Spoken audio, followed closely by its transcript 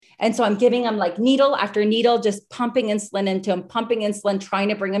And so I'm giving him like needle after needle, just pumping insulin into him, pumping insulin, trying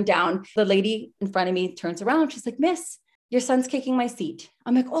to bring him down. The lady in front of me turns around. She's like, Miss, your son's kicking my seat.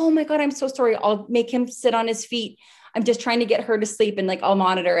 I'm like, oh my God, I'm so sorry. I'll make him sit on his feet. I'm just trying to get her to sleep and like, I'll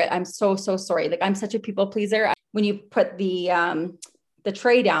monitor it. I'm so sorry. Like, I'm such a people pleaser. When you put the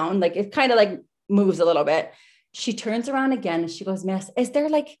tray down, like it kind of like moves a little bit. She turns around again and she goes, Miss, is there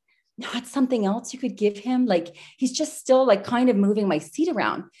like not something else you could give him? Like, he's just still like kind of moving my seat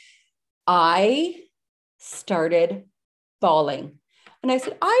around. I started bawling. And I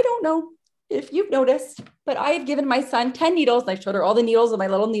said, I don't know if you've noticed, but I've given my son 10 needles. And I showed her all the needles in my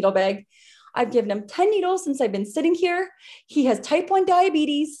little needle bag. I've given him 10 needles since I've been sitting here. He has type 1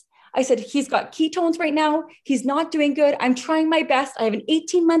 diabetes. I said, he's got ketones right now. He's not doing good. I'm trying my best. I have an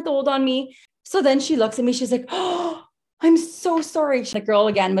 18-month-old on me. So then she looks at me. She's like, oh, I'm so sorry. The girl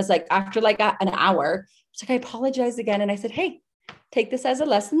again was like, after like an hour, she's like, I apologize again. And I said, hey, take this as a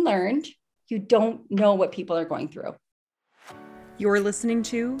lesson learned. You don't know what people are going through. You're listening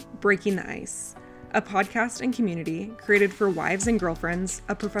to Breaking the Ice, a podcast and community created for wives and girlfriends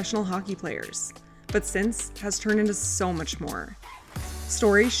of professional hockey players, but since has turned into so much more.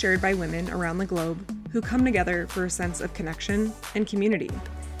 Stories shared by women around the globe who come together for a sense of connection and community.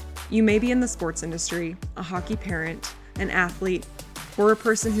 You may be in the sports industry, a hockey parent, an athlete, or a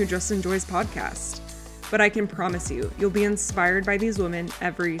person who just enjoys podcasts, but I can promise you'll be inspired by these women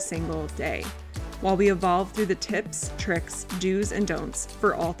every single day, while we evolve through the tips, tricks, do's, and don'ts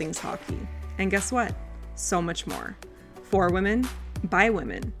for all things hockey. And guess what? So much more. For women, by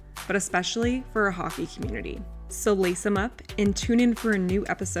women, but especially for a hockey community. So lace them up and tune in for a new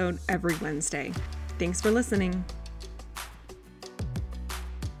episode every Wednesday. Thanks for listening.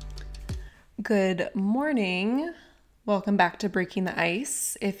 Good morning. Welcome back to Breaking the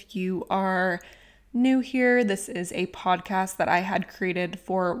Ice. If you are new here, this is a podcast that I had created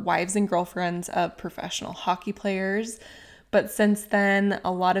for wives and girlfriends of professional hockey players. But since then,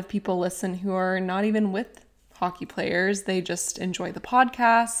 a lot of people listen who are not even with hockey players. They just enjoy the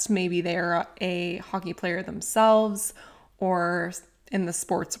podcast. Maybe they're a hockey player themselves or in the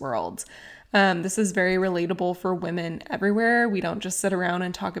sports world. This is very relatable for women everywhere. We don't just sit around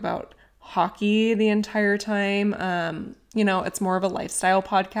and talk about hockey the entire time. It's more of a lifestyle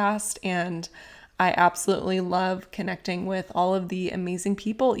podcast, and I absolutely love connecting with all of the amazing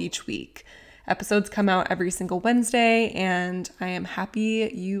people each week. Episodes come out every single Wednesday, and I am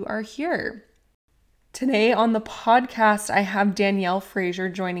happy you are here. Today on the podcast, I have Danielle Fraser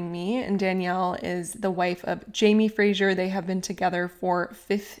joining me, and Danielle is the wife of Jamie Fraser. They have been together for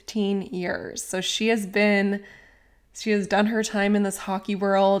 15 years. So she has done her time in this hockey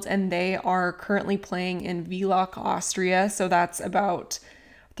world, and they are currently playing in Villach, Austria. So that's about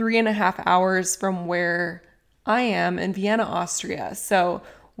 3.5 hours from where I am in Vienna, Austria. So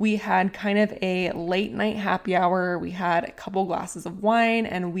we had kind of a late night happy hour. We had a couple glasses of wine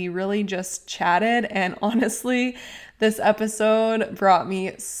and we really just chatted. And honestly, this episode brought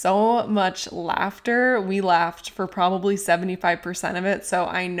me so much laughter. We laughed for probably 75% of it. So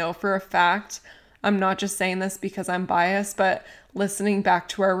I know for a fact, I'm not just saying this because I'm biased, but listening back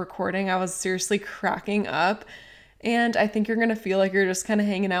to our recording, I was seriously cracking up. And I think you're going to feel like you're just kind of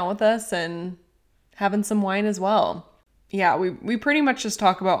hanging out with us and having some wine as well. Yeah, we pretty much just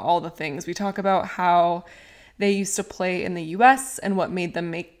talk about all the things. We talk about how they used to play in the US and what made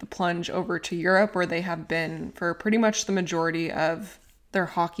them make the plunge over to Europe, where they have been for pretty much the majority of their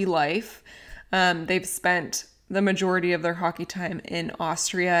hockey life. They've spent the majority of their hockey time in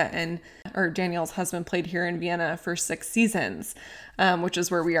Austria, or Danielle's husband played here in Vienna for 6 seasons, which is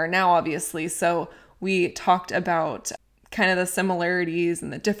where we are now, obviously. So we talked about kind of the similarities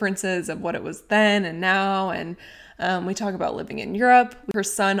and the differences of what it was then and now, and we talk about living in Europe. Her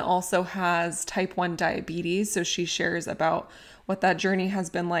son also has type 1 diabetes, so she shares about what that journey has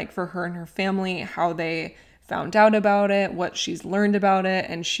been like for her and her family, how they found out about it, what she's learned about it,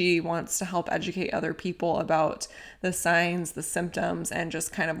 and she wants to help educate other people about the signs, the symptoms, and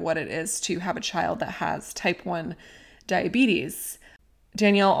just kind of what it is to have a child that has type 1 diabetes.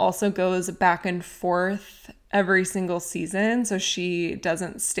 Danielle also goes back and forth every single season, so she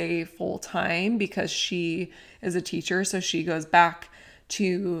doesn't stay full time because she is a teacher, so she goes back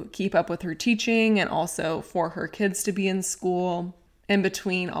to keep up with her teaching and also for her kids to be in school. In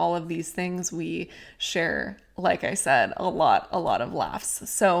between all of these things, we share, like I said, a lot of laughs.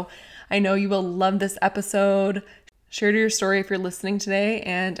 So I know you will love this episode. Share your story if you're listening today,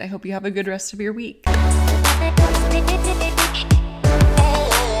 and I hope you have a good rest of your week.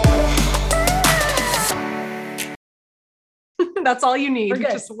 That's all you need.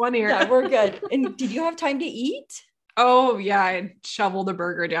 Just one ear. Yeah, we're good. And did you have time to eat? Oh yeah, I shoveled a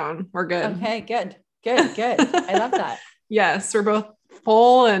burger down. We're good. Okay, good. I love that. Yes, we're both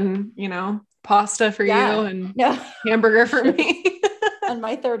full and, pasta for you Yeah. and No. hamburger for me. And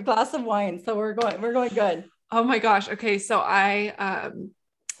my third glass of wine. So we're going good. Oh my gosh. Okay. So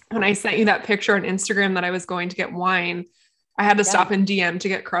when I sent you that picture on Instagram that I was going to get wine, I had to stop in DM to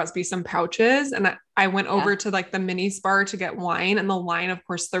get Crosby some pouches. And I went over to like the mini spar to get wine, and the line, of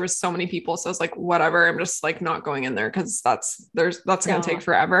course, there was so many people. So I was like, whatever, I'm just like not going in there because that's going to take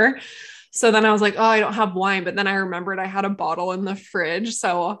forever. So then I was like, oh, I don't have wine. But then I remembered I had a bottle in the fridge.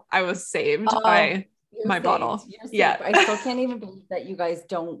 So I was saved by my bottle. Yeah. I still can't even believe that you guys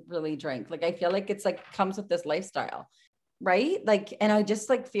don't really drink. Like, I feel like it's like comes with this lifestyle, right? Like, and I just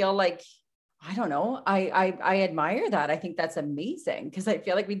like feel like, I don't know. I admire that. I think that's amazing because I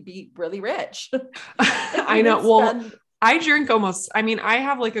feel like we'd be really rich. I know. Well, I drink I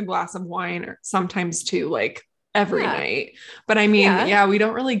have like a glass of wine or sometimes two, like every night. But I mean, we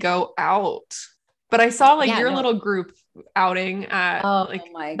don't really go out. But I saw like your little group outing at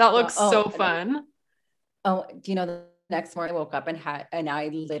that looks so fun. Oh, do you know, the next morning I woke up and I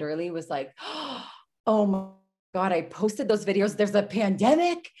literally was like, oh my God, I posted those videos. There's a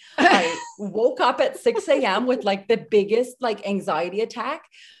pandemic. I woke up at 6 a.m. with like the biggest like anxiety attack.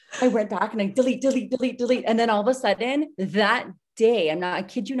 I went back and I delete. And then all of a sudden that day, I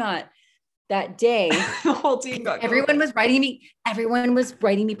kid you not, that day, the whole team got everyone was writing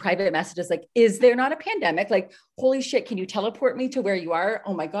me private messages. Like, is there not a pandemic? Like, holy shit, can you teleport me to where you are?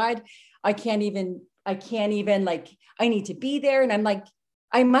 Oh my God. I can't even like, I need to be there. And I'm like,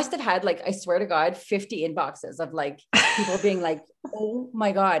 I must have had like, I swear to God, 50 inboxes of like people being like, oh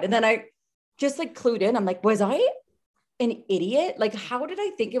my God. And then I just like clued in. I'm like, was I an idiot? Like, how did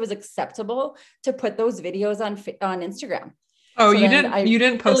I think it was acceptable to put those videos on Instagram? Oh, so you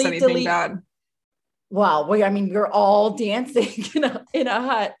didn't post anything bad. Wow. Well, I mean, we were all dancing in a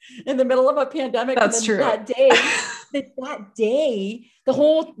hut in the middle of a pandemic. That's true. That day, the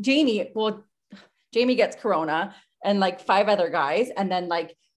whole Jamie gets Corona and like 5 other guys. And then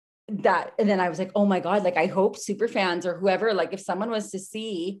like that. And then I was like, oh my God, like I hope super fans or whoever, like if someone was to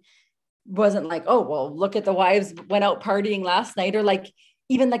see, wasn't like, oh, well, look at the wives went out partying last night, or like,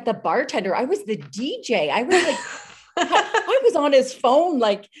 even like the bartender, I was the DJ. I was like, I was on his phone,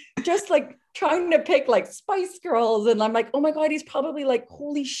 like, just like trying to pick like Spice Girls. And I'm like, oh my God, he's probably like,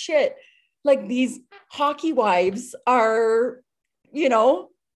 holy shit. Like these hockey wives are,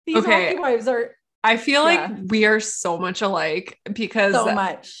 hockey wives are. I feel like we are so much alike because so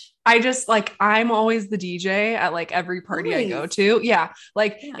much. I just like, I'm always the DJ at like every party I go to. Yeah.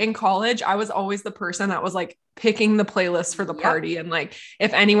 Like in college, I was always the person that was like picking the playlist for the party. And like,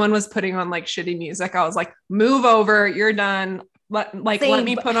 if anyone was putting on like shitty music, I was like, move over, you're done. Let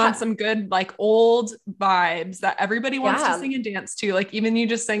me put on some good, like old vibes that everybody wants to sing and dance to. Like, even you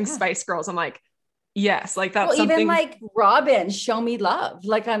just sang Spice Girls. I'm like, yes, like that's something. Even like Robin, Show Me Love.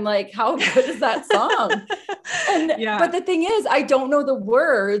 Like, I'm like, how good is that song? But the thing is, I don't know the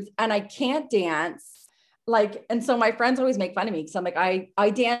words and I can't dance. Like, and so my friends always make fun of me because I'm like, I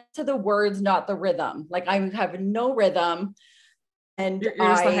dance to the words, not the rhythm. Like, I have no rhythm. And you're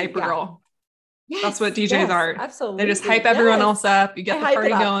just the hyper girl. Yes, that's what DJs are. Absolutely. They just hype everyone else up. You get the party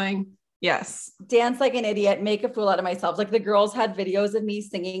going. Yes. Dance like an idiot, make a fool out of myself. Like the girls had videos of me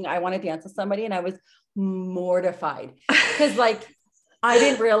singing, I want to dance with somebody. And I was mortified because like, I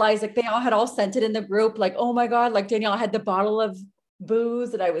didn't realize like they all sent it in the group. Like, oh my God, like Danielle had the bottle of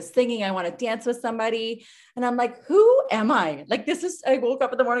booze that I was singing, I want to dance with somebody. And I'm like, who am I? Like, I woke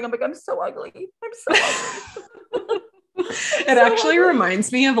up in the morning. I'm like, I'm so ugly. It actually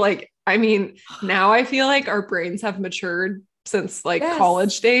reminds me of like, I mean, now I feel like our brains have matured since like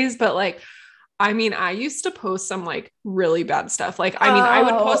college days, but like, I mean, I used to post some like really bad stuff. Like, I mean, I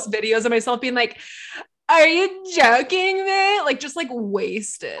would post videos of myself being like, are you joking me? Like, just like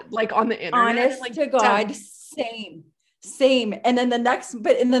wasted, like on the internet. Honest to God, same. And then the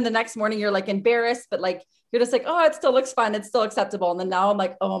next morning you're like embarrassed, but like, you're just like, oh, it still looks fun. It's still acceptable. And then now I'm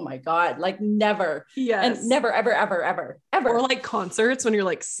like, oh my God, like never. Yes. And never, ever. Or like concerts when you're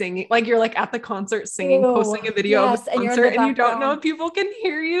like singing, like you're like at the concert singing, posting a video of the concert and you don't know if people can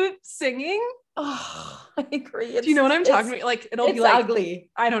hear you singing. Oh, I agree. Do you know what I'm talking about? Like, it'll be like, ugly.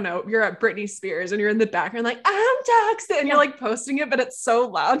 I don't know. You're at Britney Spears and you're in the background, like, I'm toxic. And you're like posting it, but it's so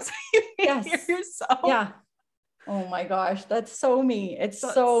loud. So you can't hear yourself. Yeah. Oh my gosh. That's so me. It's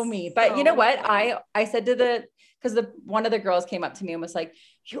so me. But you know what? I said because one of the girls came up to me and was like,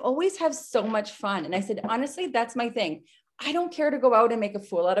 you always have so much fun. And I said, honestly, that's my thing. I don't care to go out and make a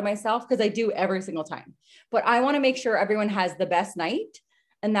fool out of myself because I do every single time, but I want to make sure everyone has the best night.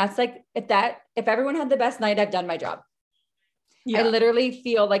 And that's like, if everyone had the best night, I've done my job. I literally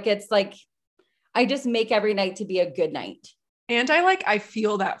feel like it's like, I just make every night to be a good night. And I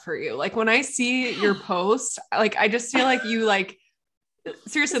feel that for you. Like when I see your post, like, I just feel like you like,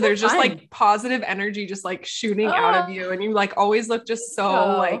 seriously, there's just like positive energy, just like shooting out of you. And you like always look just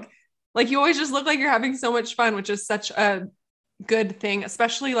so like you always just look like you're having so much fun, which is such a good thing,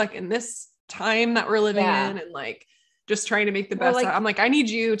 especially like in this time that we're living in, and like just trying to make the best. I'm like, I need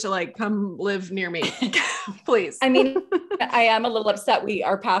you to like come live near me, please. I mean, I am a little upset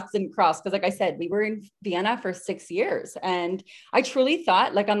our paths didn't cross, because like I said, we were in Vienna for 6 years, and I truly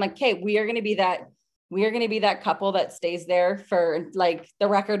thought, like, I'm like, okay, we are going to be that couple that stays there for like the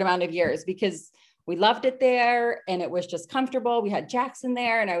record amount of years, because we loved it there and it was just comfortable. We had Jackson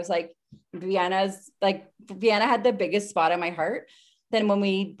there, and I was like, Vienna had the biggest spot in my heart. Then when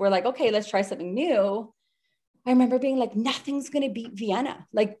we were like, okay, let's try something new, I remember being like, nothing's going to beat Vienna.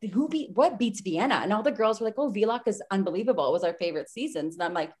 Like what beats Vienna? And all the girls were like, oh, Vlog is unbelievable. It was our favorite seasons. And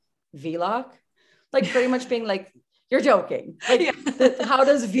I'm like, Vlog? Like pretty much being like, you're joking. Like how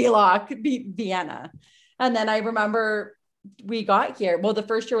does Vlog beat Vienna? And then I remember we got here. Well, the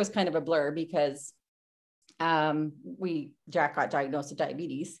first year was kind of a blur because Jack got diagnosed with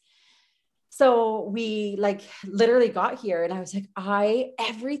diabetes. So we like literally got here, and I was like,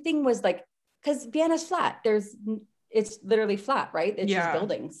 everything was like, because Vienna's flat. It's literally flat, right? It's just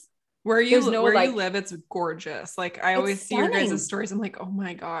buildings. Where you live, it's gorgeous. Like I always see your guys' stories. I'm like, oh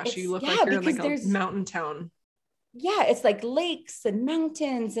my gosh, you look like you're in like a mountain town. Yeah, it's like lakes and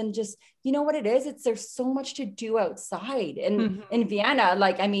mountains, and just, you know what it is? There's so much to do outside. And in Vienna,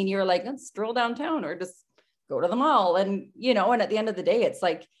 like, I mean, you're like, let's stroll downtown or just go to the mall. And, you know, and at the end of the day, it's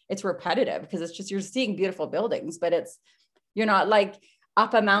like, it's repetitive because it's just, you're seeing beautiful buildings, but you're not like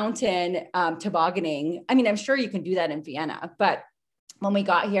up a mountain tobogganing. I mean, I'm sure you can do that in Vienna, but when we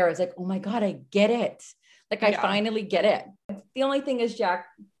got here, I was like, oh my God, I get it. Like, I finally get it. The only thing is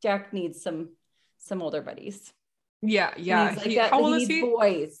Jack needs some older buddies. Yeah. Yeah. How old is he?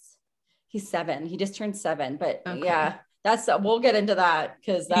 Boys. He's 7. He just turned 7, but we'll get into that.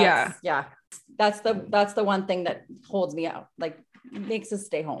 Cause that's the one thing that holds me out, like makes us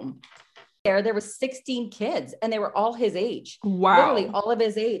stay home. There was 16 kids, and they were all his age. Wow. Literally all of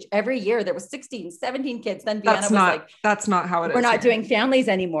his age. Every year there was 16, 17 kids. Then Vienna was like, that's not how it is. We're not doing families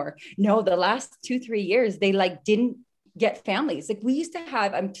anymore. No, the last 2-3 years, they like didn't get families. Like we used to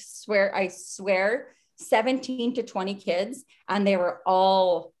have, I swear 17 to 20 kids, and they were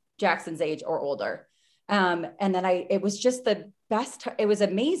all Jackson's age or older. And then it was just the best. It was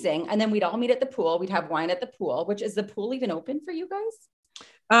amazing. And then we'd all meet at the pool. We'd have wine at the pool, which is the pool even open for you guys?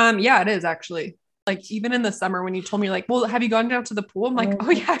 Yeah, it is actually. Like even in the summer when you told me like, well, have you gone down to the pool? I'm like,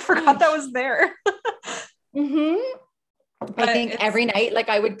 oh yeah, I forgot that was there. I think every night, like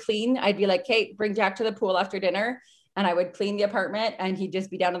I would clean, I'd be like, Kate, bring Jack to the pool after dinner. And I would clean the apartment, and he'd just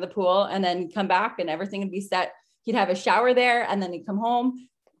be down to the pool and then come back and everything would be set. He'd have a shower there, and then he'd come home,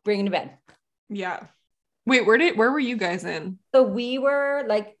 bring him to bed. Yeah. Wait, where were you guys in? So we were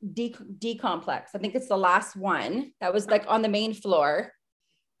like D complex. I think it's the last one that was like on the main floor.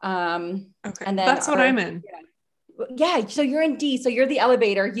 Okay. And then that's what I'm in. Yeah. So you're in D. So you're the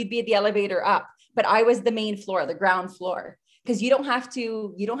elevator. You'd be at the elevator up, but I was the main floor, the ground floor. Cause you don't have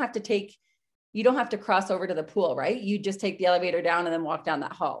to cross over to the pool, right? You just take the elevator down and then walk down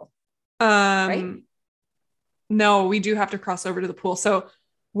that hall. Right? No, we do have to cross over to the pool. So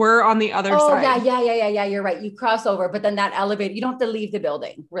we're on the other side. Oh yeah. You're right. You cross over, but then that elevator, you don't have to leave the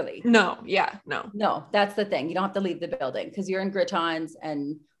building, really. No. Yeah. No. That's the thing. You don't have to leave the building because you're in Gritons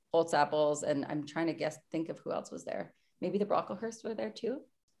and Holtz Apples. And I'm trying to think of who else was there. Maybe the Brocklehurst were there too.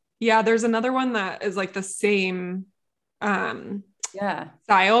 Yeah. There's another one that is like the same,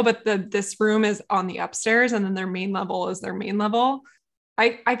 style, but this room is on the upstairs, and then their main level is their main level.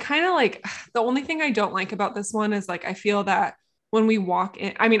 I kind of like, the only thing I don't like about this one is like, I feel that when we walk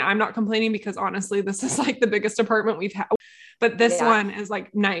in, I mean, I'm not complaining because honestly, this is like the biggest apartment we've had, but this one is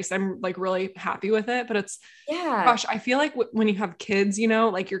like nice. I'm like really happy with it, but it's, gosh, I feel like when you have kids, you know,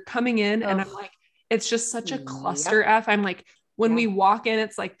 like you're coming in and I'm like, it's just such a cluster F. I'm like, when we walk in,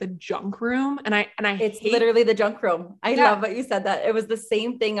 it's like the junk room. And it's literally the junk room. I love what you said that. It was the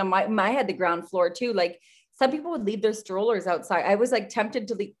same thing on my had the ground floor too. Like some people would leave their strollers outside. I was like tempted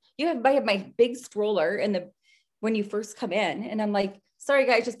to leave. I have my big stroller when you first come in, and I'm like, sorry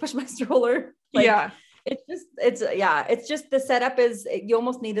guys, just push my stroller. Like, it's just the setup is, you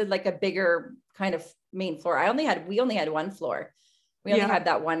almost needed like a bigger kind of main floor. We only had one floor. We only had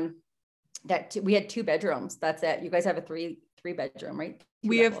that one we had 2 bedrooms. That's it. You guys have a three bedroom, right?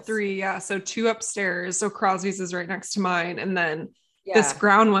 We have 3. Yeah. So 2 upstairs. So Crosby's is right next to mine. And then this Yeah.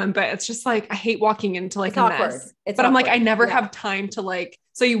 ground one, but it's just like, I hate walking into like It's a awkward. mess, It's but I'm like, I awkward. never Yeah. have time to like,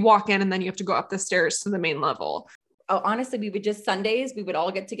 so you walk in and then you have to go up the stairs to the main level. Oh, honestly, we would just Sundays, we would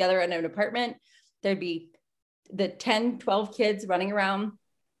all get together in an apartment. There'd be the 10, 12 kids running around.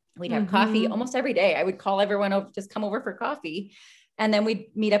 We'd have coffee almost every day. I would call everyone over, just come over for coffee. And then we'd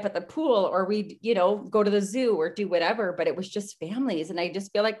meet up at the pool, or we'd, go to the zoo or do whatever, but it was just families. And I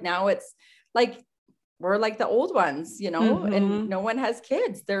just feel like now it's like, we're like the old ones, and no one has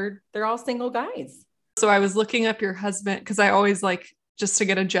kids. They're all single guys. So I was looking up your husband, cause I always like, just to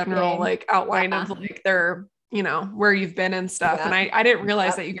get a general like outline of like their, where you've been and stuff. Yeah. And I didn't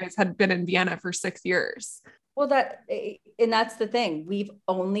realize that you guys had been in Vienna for 6 years. Well, that's the thing. We've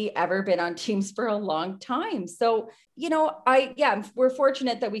only ever been on teams for a long time. So, we're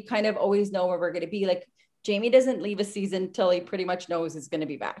fortunate that we kind of always know where we're going to be. Like, Jamie doesn't leave a season till he pretty much knows he's going to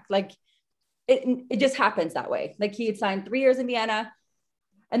be back. Like it just happens that way. Like, he had signed 3 years in Vienna,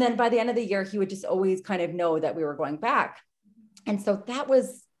 and then by the end of the year, he would just always kind of know that we were going back. And so that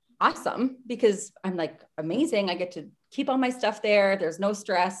was awesome, because I'm like, amazing. I get to keep all my stuff there. There's no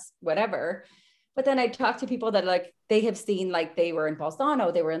stress, whatever. But then I talk to people that like, they have seen, like, they were in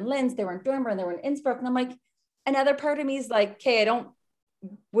Bolzano, they were in Linz, they were in Dortmund, they were in Innsbruck. And I'm like, another part of me is like, okay,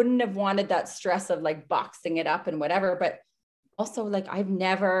 wouldn't have wanted that stress of like boxing it up and whatever. But also, like, I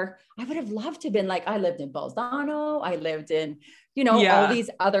would have loved to have been like, I lived in Bolzano, I lived in, all these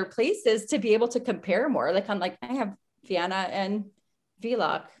other places, to be able to compare more. Like, I'm like, I have Vienna and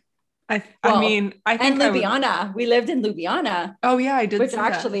Villach. I think Ljubljana. We lived in Ljubljana. Oh yeah, I did. Which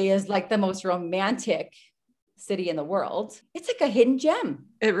actually is like the most romantic city in the world. It's like a hidden gem.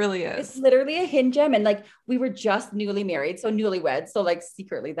 It really is. It's literally a hidden gem. And like, we were just newly married, so newlyweds. So like,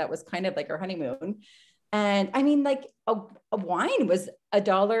 secretly, that was kind of like our honeymoon. And I mean, like, a wine was $1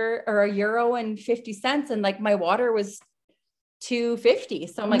 or €1.50, and like my water was $2.50.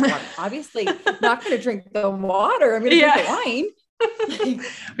 So I'm like, well, obviously not going to drink the water. I'm going to drink the wine.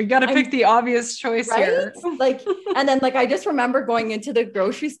 We got to pick the obvious choice here. Like, and then like, I just remember going into the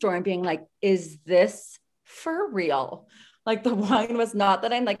grocery store and being like, is this for real? Like, the wine was not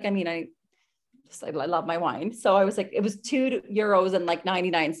that. I'm like, I mean, I love my wine. So I was like, it was €2 and like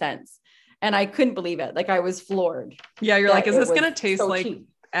 99 cents. And I couldn't believe it. Like, I was floored. Yeah. You're like, is this going to taste so like cheap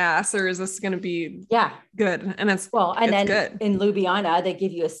ass, or is this going to be good? And it's then good. In Ljubljana, they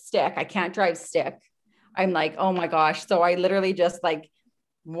give you a stick. I can't drive stick. I'm like, oh my gosh. So I literally just like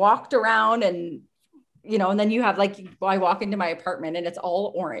walked around, and, and then you have like, I walk into my apartment and it's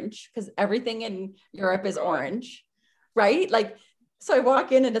all orange, because everything in Europe is orange, right? Like, so I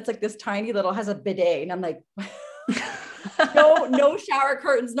walk in and it's like this tiny little, has a bidet, and I'm like, no shower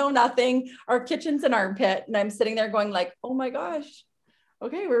curtains, no nothing. Our kitchen's an armpit. And I'm sitting there going like, oh my gosh,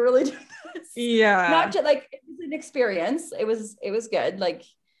 okay, we're really doing this. Yeah. Not just like, it was an experience. It was good. Like,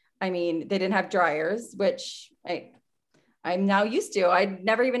 I mean, they didn't have dryers, which I'm now used to. I'd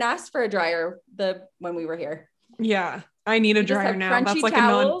never even asked for a dryer when we were here. Yeah. I need a dryer now. That's like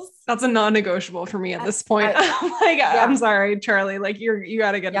that's a non-negotiable for me at this point. I'm sorry, Charlie. Like, you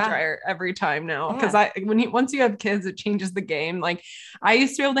got to get a dryer every time now. Cause once you have kids, it changes the game. Like, I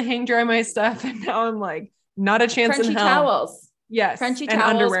used to be able to hang dry my stuff, and now I'm like, not a chance in hell. Towels. Yes. Crunchy and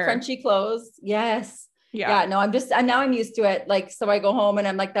towels, underwear. crunchy clothes. Yes. Yeah. No, I'm used to it. Like, so I go home and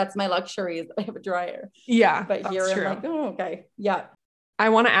I'm like, that's my luxury, I have a dryer. Yeah. But here I'm like, oh, okay. Yeah. I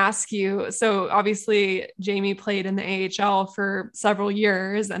want to ask you, so obviously Jamie played in the AHL for several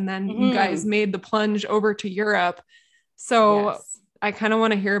years, and then you guys made the plunge over to Europe. So I kind of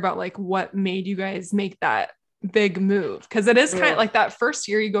want to hear about like what made you guys make that big move. Cause it is kind of like that first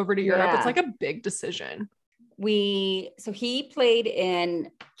year you go over to Europe. It's like a big decision. So he played in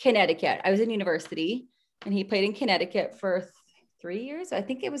Connecticut. I was in university, and he played in Connecticut for 3 years. I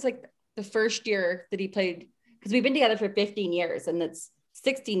think it was like the first year that he played, because we've been together for 15 years and it's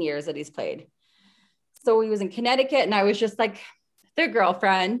 16 years that he's played. So he was in Connecticut, and I was just like the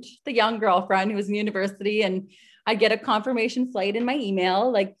young girlfriend who was in university, and I'd get a confirmation flight in my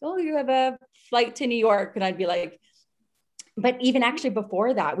email, like, oh, you have a flight to New York. And I'd be like, but even actually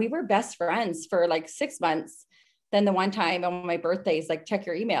before that, we were best friends for like 6 months. Then the one time on my birthday, he's like, check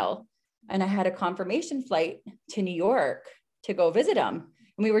your email. And I had a confirmation flight to New York to go visit him.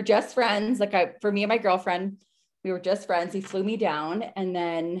 And we were just friends. Like, for me and my girlfriend, we were just friends. He flew me down. And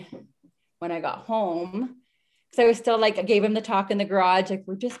then when I got home, because I was still like, I gave him the talk in the garage, like,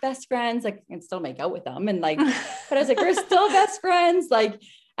 we're just best friends. Like, I can still make out with them. And like, but I was like, we're still best friends. Like,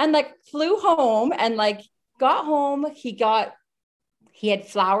 and like flew home, and like got home. He had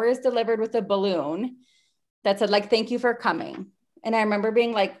flowers delivered with a balloon that said like, thank you for coming. And I remember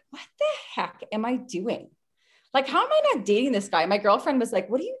being like, what the heck am I doing? Like, how am I not dating this guy? My girlfriend was like,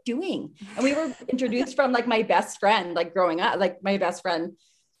 what are you doing? And we were introduced from like my best friend, like growing up, like my best friend.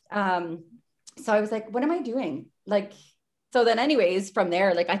 So I was like, what am I doing? Like, so then anyways, from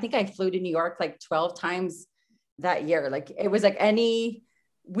there, like, I think I flew to New York like 12 times that year. Like, it was like any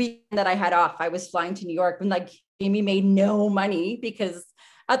weekend that I had off, I was flying to New York, and like Amy made no money because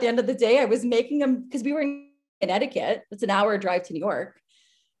at the end of the day, I was making them, because we were in Connecticut. It's an hour drive to New York.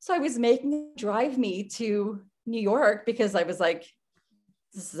 So I was making them drive me to New York because I was like,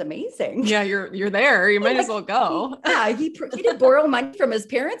 this is amazing. Yeah, you're there. You might as well go. He did borrow money from his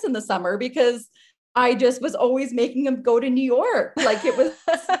parents in the summer because I just was always making him go to New York. Like, it was,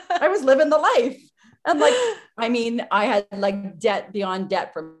 I was living the life. And like, I mean, I had like debt beyond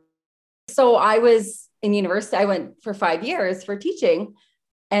debt so I was in university. I went for 5 years for teaching.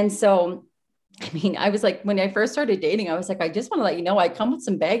 And so, I mean, I was like, when I first started dating, I was like, I just want to let you know, I come with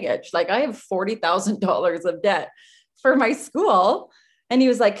some baggage. Like, I have $40,000 of debt for my school. And he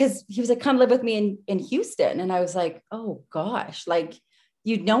was like, come live with me in Houston. And I was like, oh gosh, like,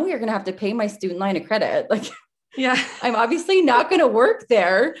 you're going to have to pay my student line of credit. Like, yeah, I'm obviously not going to work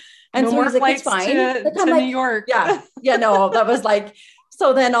there. And so he's like, it's fine. To New York. Yeah. No, that was like,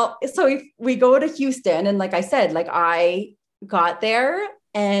 so then we go to Houston. And like I said, like, I got there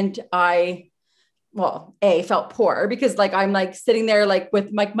and felt poor because like, I'm like sitting there, like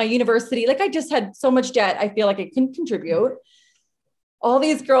with my university, like I just had so much debt. I feel like I can contribute. All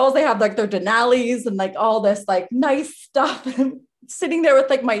these girls, they have like their Denali's and like all this like nice stuff. And sitting there with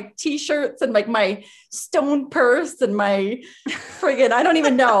like my t-shirts and like my stone purse and my friggin', I don't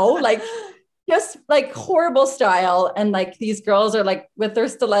even know, like just like horrible style. And like these girls are like with their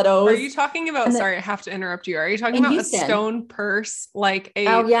stilettos. Are you talking about, sorry, I have to interrupt you. Are you talking about Houston, a stone purse? Like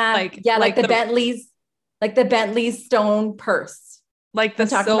like the Bentley's, like the Bentley's stone purse. Like the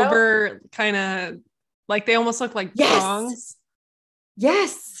silver kind of, like they almost look like prongs.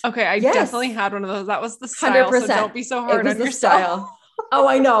 Yes. Okay. I definitely had one of those. That was the style. 100%. So don't be so hard on yourself. Style. Oh,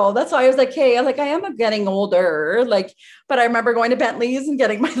 I know. That's why I was like, hey, like I am getting older. Like, but I remember going to Bentley's and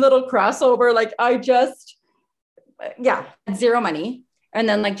getting my little crossover. Like I just, zero money. And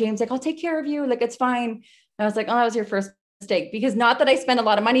then like, James, like, I'll take care of you. Like, it's fine. And I was like, oh, that was your first mistake, because not that I spent a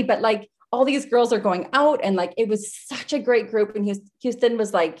lot of money, but like all these girls are going out and like, it was such a great group. And Houston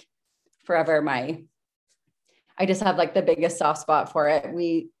was like forever I just have like the biggest soft spot for it.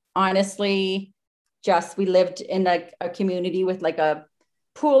 We honestly we lived in like a community with like a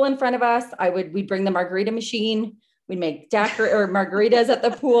pool in front of us. We'd bring the margarita machine. We'd make margaritas at the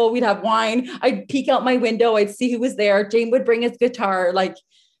pool. We'd have wine. I'd peek out my window. I'd see who was there. Jane would bring his guitar. Like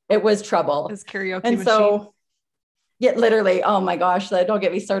it was trouble. His karaoke machine. So yeah, literally. Oh my gosh. Don't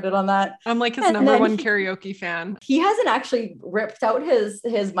get me started on that. I'm like his number one karaoke fan. He hasn't actually ripped out his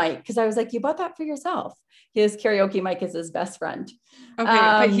mic because I was like, you bought that for yourself. His karaoke mic is his best friend. Okay.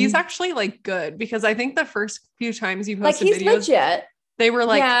 But he's actually like good, because I think the first few times you posted like he's videos, legit. They were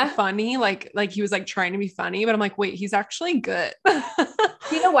like funny, like he was like trying to be funny, but I'm like, wait, he's actually good.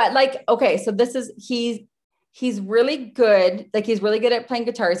 You know what? Like, okay. So he's really good. Like he's really good at playing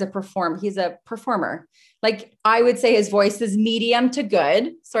guitar. He's a performer. Like I would say his voice is medium to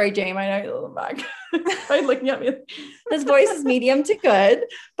good. Sorry, Jamie, I know you're a little back. I'm looking at me. His voice is medium to good,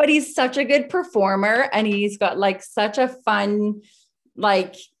 but he's such a good performer. And he's got like such a fun,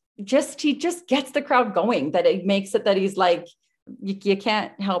 like he just gets the crowd going, that it makes it that he's like, you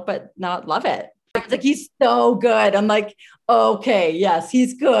can't help but not love it. Like he's so good. I'm like, okay, yes,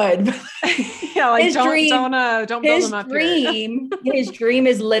 he's good. Yeah, like don't build him up here. His dream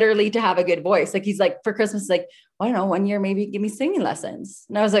is literally to have a good voice. Like he's like, for Christmas, like, I don't know, one year maybe give me singing lessons.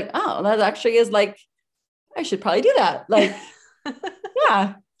 And I was like, oh, that actually is like, I should probably do that. Like,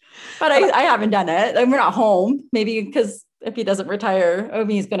 yeah, but I haven't done it. And we're not home. Maybe because if he doesn't retire, I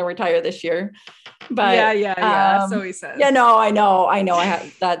mean, he's going to retire this year. But yeah. So he says. Yeah, no, I know.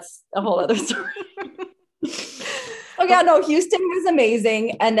 That's a whole other story. Oh yeah, no, Houston was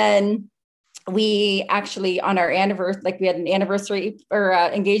amazing. And then we actually on our anniversary, like we had an anniversary or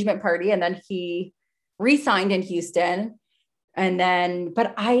engagement party, and then he re-signed in Houston. And then,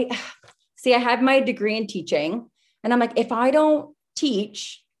 but I have my degree in teaching, and I'm like, if I don't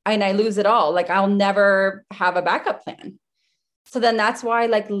teach and I lose it all, like I'll never have a backup plan. So then that's why,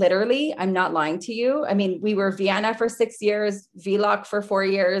 like, literally, I'm not lying to you. I mean, we were Vienna for 6 years, VLOC for 4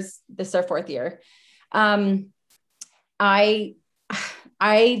 years. This is our 4th year.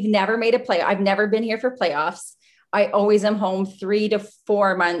 I've never made a play. I've never been here for playoffs. I always am home 3 to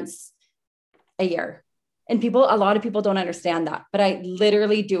 4 months a year. And a lot of people don't understand that, but I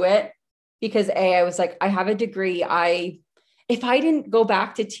literally do it because I was like, I have a degree. If I didn't go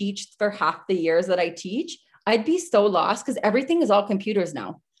back to teach for half the years that I teach, I'd be so lost because everything is all computers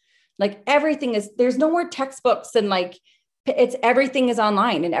now. Like everything is, there's no more textbooks and like, it's everything is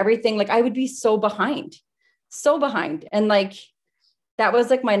online and everything. Like I would be so behind. So behind. And like, that was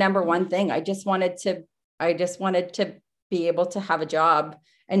like my number one thing. I just wanted to be able to have a job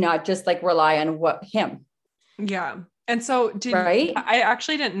and not just like rely on him. Yeah. And so right? I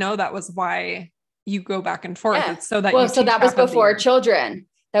actually didn't know that was why you go back and forth. Yeah. It's so that so that was before children.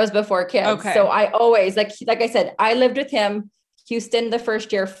 That was before kids. Okay. So I always, like I said, I lived with him, Houston, the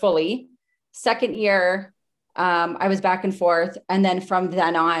first year fully. Second year, I was back and forth. And then from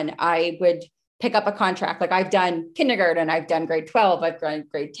then on, I would pick up a contract. Like I've done kindergarten, I've done grade 12, I've done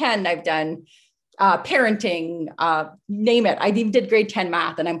grade 10, I've done parenting, name it. I even did grade 10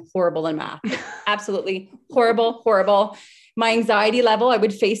 math and I'm horrible in math. Like, absolutely horrible. My anxiety level, I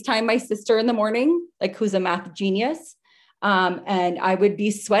would FaceTime my sister in the morning, like who's a math genius. And I would be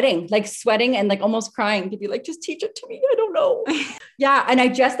sweating and like almost crying to be like, just teach it to me. I don't know. Yeah. And I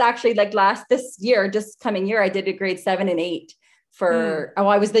just actually like this coming year, I did a grade 7 and 8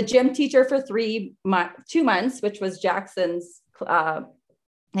 I was the gym teacher for 2 months, which was Jackson's,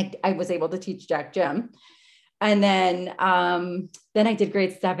 like I was able to teach Jack gym. And then I did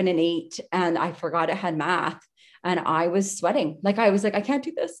grade 7 and 8 and I forgot it had math. And I was sweating. Like, I was like, I can't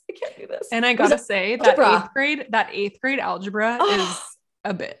do this. And I gotta say that eighth grade algebra is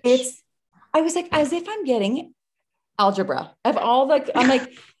a bitch. I was like, as if I'm getting algebra of all I'm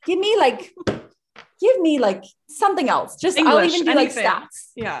like, give me like something else. Just English, I'll even do anything. Like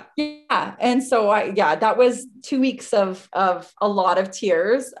stats. Yeah. Yeah. And so that was 2 weeks of a lot of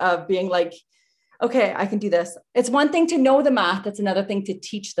tears of being like, okay, I can do this. It's one thing to know the math. It's another thing to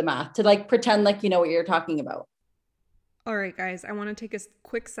teach the math, to like pretend like you know what you're talking about. All right, guys, I want to take a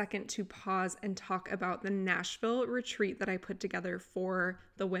quick second to pause and talk about the Nashville retreat that I put together for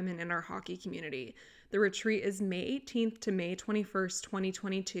the women in our hockey community. The retreat is May 18th to May 21st,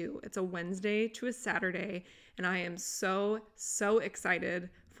 2022. It's a Wednesday to a Saturday, and I am so excited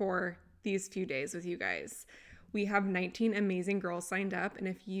for these few days with you guys. We have 19 amazing girls signed up, and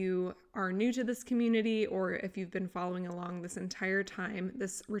if you are new to this community or if you've been following along this entire time,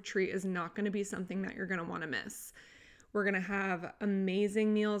 this retreat is not going to be something that you're going to want to miss. We're going to have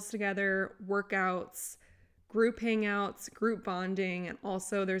amazing meals together, workouts, group hangouts, group bonding, and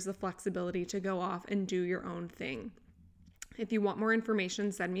also there's the flexibility to go off and do your own thing. If you want more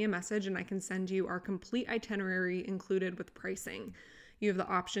information, send me a message and I can send you our complete itinerary included with pricing. You have the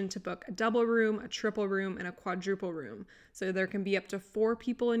option to book a double room, a triple room, and a quadruple room. So there can be up to 4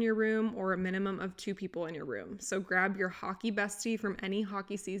 people in your room or a minimum of 2 people in your room. So grab your hockey bestie from any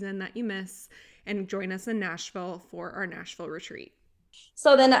hockey season that you miss and join us in Nashville for our Nashville retreat.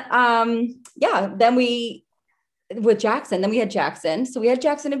 So then, then we had Jackson. So we had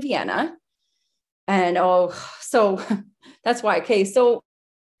Jackson in Vienna. And so that's why. Okay. So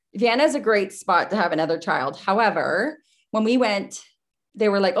Vienna is a great spot to have another child. However, when we went, they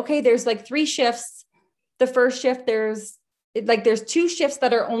were like, okay, there's like 3 shifts. The first shift, there's 2 shifts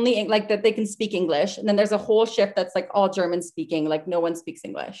that are only like that they can speak English. And then there's a whole shift that's like all German speaking, like no one speaks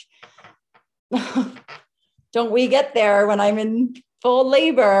English. Don't we get there when I'm in full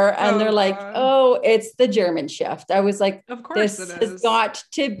labor and they're like, oh, it's the German shift. I was like, of course this has got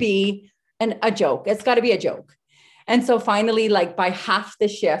to be a joke. It's got to be a joke. And so finally, like by half the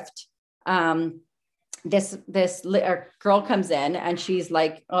shift, this girl comes in and she's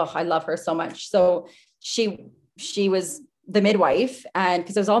like, oh, I love her so much. So she was the midwife, and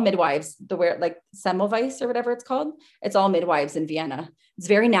because it was all midwives, like Semmelweis or whatever it's called. It's all midwives in Vienna. It's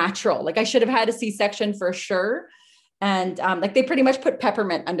very natural. Like I should have had a C-section for sure. And like they pretty much put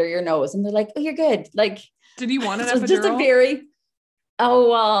peppermint under your nose and they're like, oh, you're good. Like, did you want an epidural?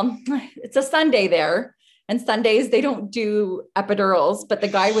 It's a Sunday there. And Sundays they don't do epidurals, but the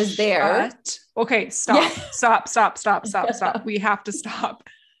guy was there. Okay. Stop. Yeah. Stop. We have to stop.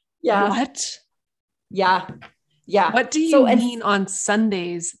 Yeah. What? Yeah. Yeah. What do you mean on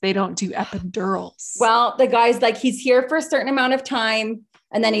Sundays they don't do epidurals? Well, the guy's like, he's here for a certain amount of time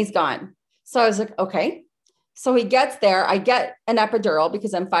and then he's gone. So I was like, okay. So he gets there. I get an epidural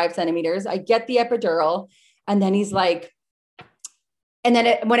because I'm 5 centimeters. I get the epidural and then he's like, and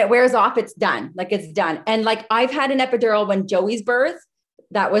then when it wears off, it's done. Like it's done. And like, I've had an epidural when Joey's birth.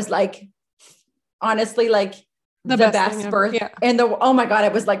 That was like, honestly, like the best birth. Yeah. And oh my God,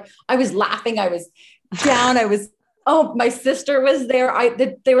 it was like, I was laughing. I was down. My sister was there.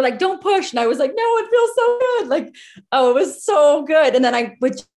 They were like, don't push. And I was like, no, it feels so good. Like, it was so good. And then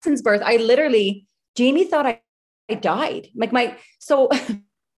with Jason's birth, Jamie thought I died. Like I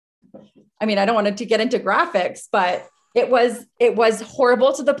mean, I don't want to get into graphics, but it was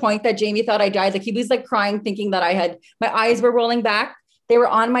horrible to the point that Jamie thought I died. Like he was like crying, thinking that my eyes were rolling back. They were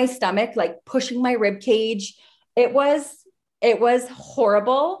on my stomach, like pushing my rib cage. It was, it was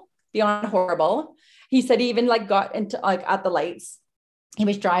horrible, beyond horrible. He said he even like got into like at the lights. He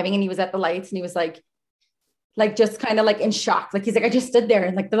was driving and he was at the lights and he was like just kind of like in shock. Like he's like, I just stood there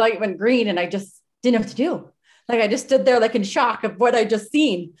and like the light went green and I just didn't know what to do. Like I just stood there like in shock of what I just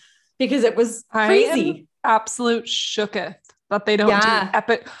seen because it was crazy. Absolute shooketh that they don't do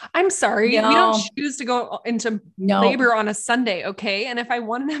epic. I'm sorry. No. We don't choose to go into No. labor on a Sunday. Okay. And if I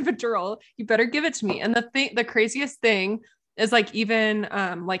want an epidural, you better give it to me. And the craziest thing is like, even,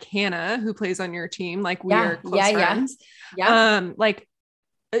 like Hannah, who plays on your team, like we are close friends. Yeah. Like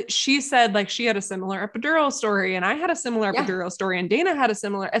she said like she had a similar epidural story and I had a similar epidural story and Dana had a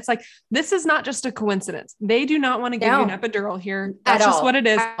similar, it's like, this is not just a coincidence. They do not want to give you an epidural here. That's just what it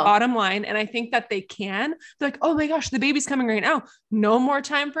is. Bottom line. And I think that they can. They're like, oh my gosh, the baby's coming right now. No more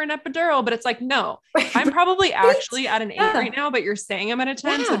time for an epidural. But it's like, no, I'm probably actually at an 8 right now, but you're saying I'm at a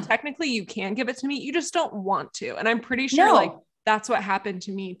 10. So technically you can give it to me. You just don't want to. And I'm pretty sure like that's what happened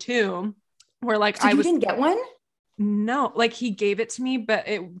to me too. Where like so you didn't get one? No, like he gave it to me, but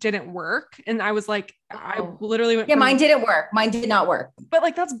it didn't work. And I was like, I literally went. Yeah, mine didn't work. Mine did not work. But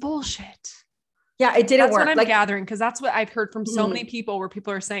like, that's bullshit. Yeah, it didn't work. That's what I'm gathering. Cause that's what I've heard from so many people where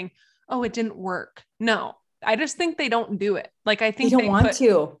people are saying, oh, it didn't work. No, I just think they don't do it. Like, I think they don't want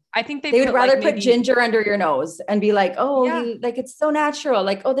to. I think they would rather put ginger under your nose and be like, oh, like, it's so natural.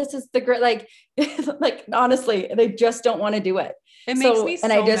 Like, oh, this is the great, like, like, honestly, they just don't want to do it. It makes me so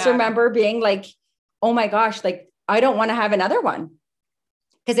and I just mad. remember being like, oh my gosh, like, I don't want to have another one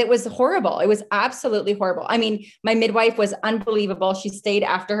because it was horrible. It was absolutely horrible. I mean, my midwife was unbelievable. She stayed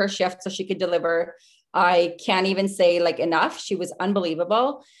after her shift so she could deliver. I can't even say like enough. She was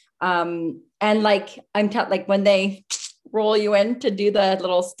unbelievable. And like, like when they roll you in to do the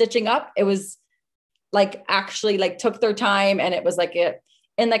little stitching up, it was like actually like took their time and it was like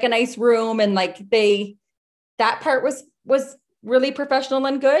in like a nice room. And like that part was really professional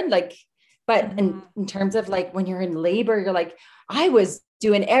and good. Like, but in terms of like, when you're in labor, you're like, I was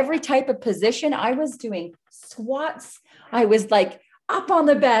doing every type of position. I was doing squats. I was like up on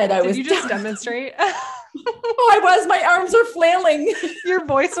the bed. Did you just demonstrate? Oh, I was, my arms are flailing. Your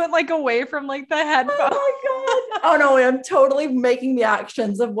voice went like away from like the headphones. Oh my God. Oh no, I'm totally making the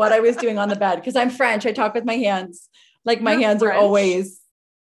actions of what I was doing on the bed. Cause I'm French. I talk with my hands. Like my hands are always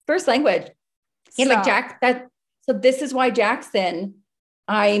first language. Yeah, like so this is why Jackson,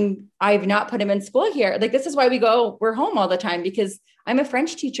 I've not put him in school here. Like, this is why we're home all the time because I'm a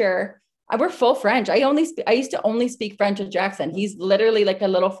French teacher. We're full French. I used to only speak French with Jackson. He's literally like a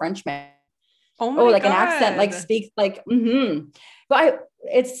little Frenchman. Oh my God. An accent, like speaks like, But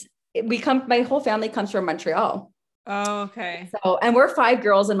my whole family comes from Montreal. Oh, okay. So, and we're 5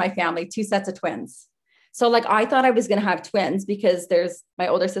 girls in my family, 2 sets of twins. So like, I thought I was going to have twins because there's my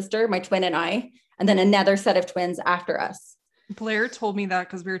older sister, my twin and I, and then another set of twins after us. Blair told me that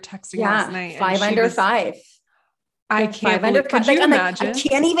because we were texting last night. 5 under 5. I can't believe, could you imagine? I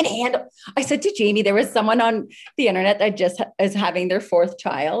can't even handle. I said to Jamie, there was someone on the internet that just is having their 4th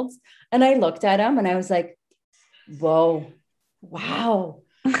child. And I looked at him and I was like, whoa, wow.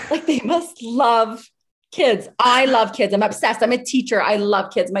 Like they must love kids. I love kids. I'm obsessed. I'm a teacher. I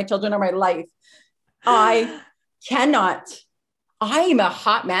love kids. My children are my life. I cannot. I'm a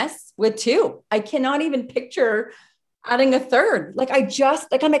hot mess with 2. I cannot even picture adding a 3rd. Like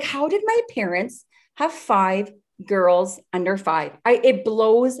I'm like, how did my parents have 5 girls under 5? It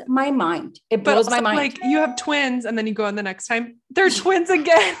blows my mind. It blows my mind. Like you have twins and then you go on the next time, they're twins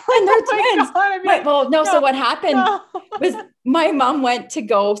again. And they're twins. God, so what happened was my mom went to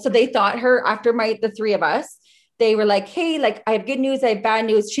go. So they thought after the 3 of us, they were like, hey, like I have good news. I have bad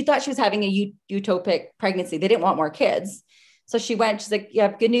news. She thought she was having a utopic pregnancy. They didn't want more kids. So she went, she's like, you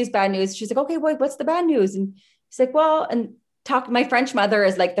have good news, bad news. She's like, okay, what's the bad news? And she's like, well, my French mother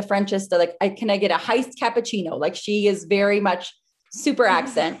is like the Frenchest, like, can I get a iced cappuccino? Like she is very much super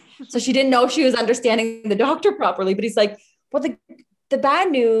accent. So she didn't know if she was understanding the doctor properly, but he's like, well, the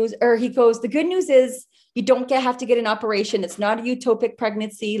bad news, or he goes, the good news is you don't have to get an operation. It's not a utopic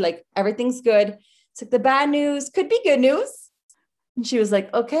pregnancy. Like everything's good. It's like the bad news could be good news. And she was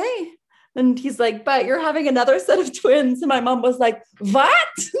like, okay. And he's like, but you're having another set of twins. And my mom was like,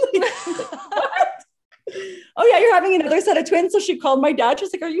 what? What? Oh yeah, you're having another set of twins. So she called my dad.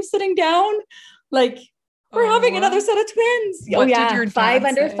 She's like, are you sitting down? Like, we're having another set of twins. What did your dad 5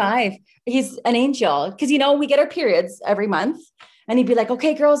 under say? 5. He's an angel. Cause we get our periods every month. And he'd be like,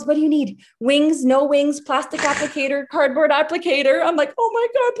 okay, girls, what do you need? Wings, no wings, plastic applicator, cardboard applicator. I'm like, oh my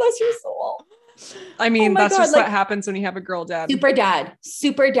God, bless your soul. I mean, that's just what happens when you have a girl dad.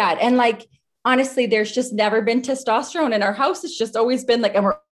 Super dad. And like, honestly, there's just never been testosterone in our house. It's just always been like, and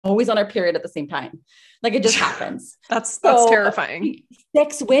we're always on our period at the same time. Like it just happens. That's terrifying.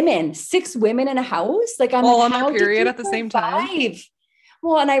 6 women in a house. Like I'm all like, on their period at the same time.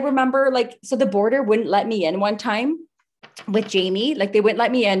 Well, and I remember like, so the border wouldn't let me in one time with Jamie. Like they wouldn't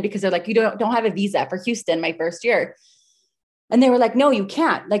let me in because they're like, you don't have a visa for Houston, my first year. And they were like, no, you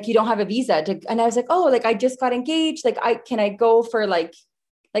can't, like, you don't have a visa to, and I was like, oh, like I just got engaged. Like can I go for like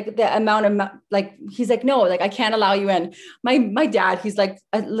the amount of, like, he's like, no, like I can't allow you in. My dad, he's like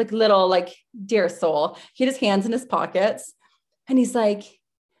a little, like dear soul. He had his hands in his pockets and he's like,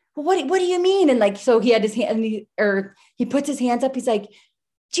 well, what do you mean? And like, so he had his hand he puts his hands up. He's like,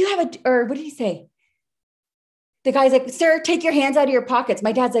 do you have or what did he say? The guy's like, sir, take your hands out of your pockets.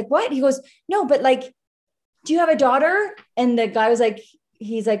 My dad's like, what? He goes, no, but like, do you have a daughter? And the guy was like,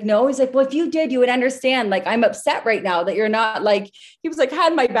 he's like, no. He's like, well, if you did, you would understand. Like, I'm upset right now that you're not like, he was like,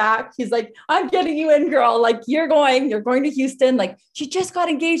 had my back. He's like, I'm getting you in, girl. Like you're going to Houston. Like she just got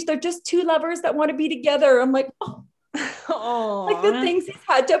engaged. They're just 2 lovers that want to be together. I'm like, oh, like the things he's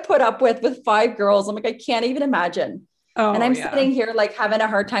had to put up with 5 girls. I'm like, I can't even imagine. Oh, and I'm sitting here like having a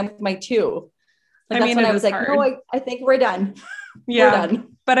hard time with my 2. Like, that's when I was like, hard. No, I think we're done. Yeah. We're done.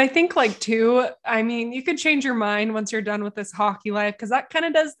 But I think like too, I mean, you could change your mind once you're done with this hockey life. Cause that kind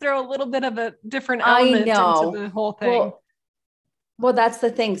of does throw a little bit of a different element into the whole thing. Well, that's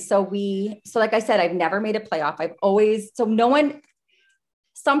the thing. So like I said, I've never made a playoff.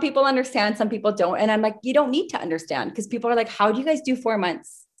 Some people understand, some people don't. And I'm like, you don't need to understand. Cause people are like, how do you guys do 4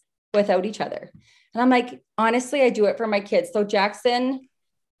 months without each other? And I'm like, honestly, I do it for my kids. So Jackson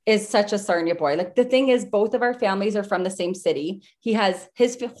is such a Sarnia boy. Like the thing is, both of our families are from the same city. He has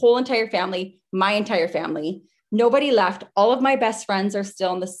his whole entire family, my entire family. Nobody left. All of my best friends are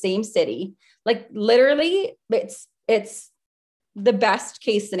still in the same city. Like literally, it's the best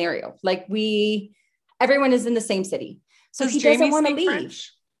case scenario. Like everyone is in the same city. So he doesn't want to leave.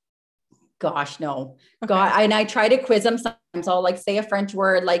 French? Gosh, no. Okay. God, and I try to quiz him sometimes. I'll like say a French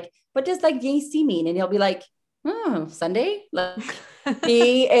word, like, what does like JC mean? And he'll be like, oh, Sunday. Like,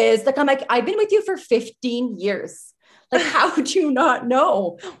 he is like, I'm like, I've been with you for 15 years. Like, how would you not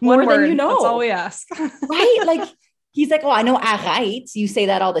know more than you know? That's all we ask. Right? Like, he's like, oh, I know arrête. You say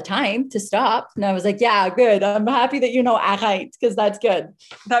that all the time to stop. And I was like, yeah, good. I'm happy that you know arrête because that's good.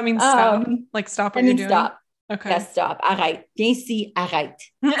 That means stop. Like stop what you're doing. Stop. Okay. Yes, stop. Arrête. JC, arrête.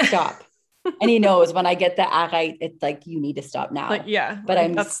 Stop. And he knows when I get the arrête, it's like, you need to stop now. Like, yeah. But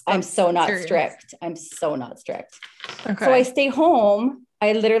like I'm so not serious. Strict. I'm so not strict. Okay. So I stay home.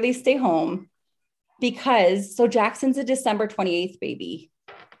 I literally stay home because, so Jackson's a December 28th baby,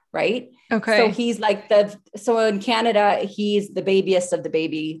 right? Okay. So he's like so in Canada, he's the babiest of the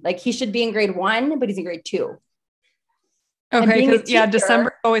baby. Like he should be in grade 1, but he's in grade 2. Okay. Cause December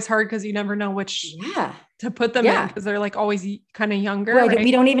is always hard because you never know which to put them in because they're like always kind of younger. Right?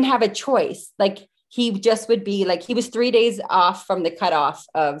 We don't even have a choice. Like he just would be like, he was 3 days off from the cutoff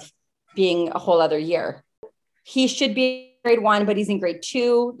of being a whole other year. He should be grade 1, but he's in grade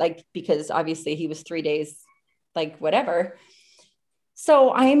 2, like, because obviously he was 3 days, like whatever. So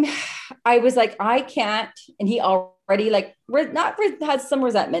I was like, I can't. And he already like, has some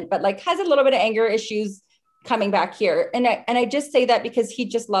resentment, but like has a little bit of anger issues coming back here. And I just say that because he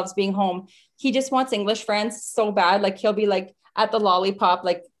just loves being home. He just wants English friends so bad. Like he'll be like at the lollipop,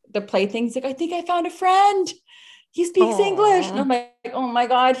 like the playthings. Like, I think I found a friend. He speaks English. And I'm like, oh my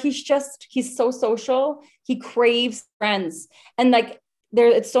God, he's so social. He craves friends. And like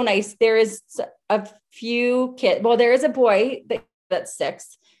it's so nice. There is a few kids. Well, there is a boy that's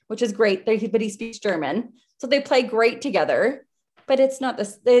 6, which is great. But he speaks German. So they play great together. But it's not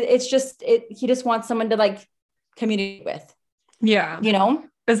this. It's just he just wants someone to like communicate with. Yeah. You know?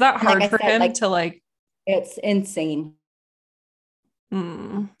 Is that hard for him to like? It's insane.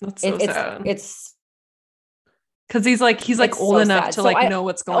 That's so sad. It's because he's like old enough to like know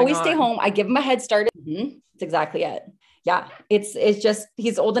what's going on. I always stay home. I give him a head start. That's exactly it. Yeah. It's just,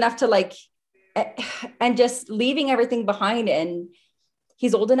 he's old enough to like, and just leaving everything behind. And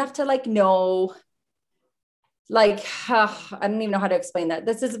he's old enough to like know, like, I don't even know how to explain that.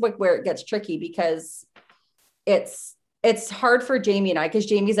 This is like where it gets tricky because it's hard for Jamie and I, because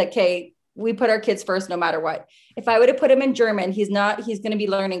Jamie's like, okay, we put our kids first no matter what. If I would have put him in German, he's going to be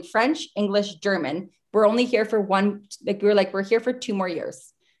learning French, English, German. We're only here for we're here for 2 more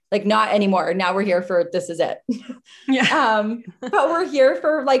years. Like not anymore. Now we're here for, this is it. Yeah. But we're here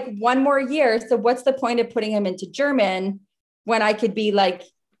for like 1 more year. So what's the point of putting him into German when I could be like,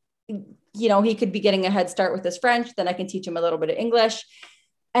 you know, he could be getting a head start with his French. Then I can teach him a little bit of English.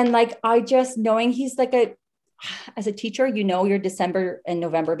 And like, I just knowing he's like as a teacher, you know, your December and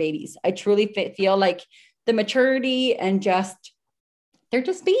November babies. I truly feel like the maturity and just, they're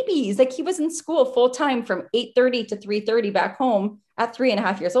just babies. Like he was in school full time from 8:30 to 3:30 back home at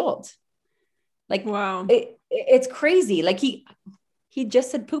 3.5 years old. Like, wow. It's crazy. Like he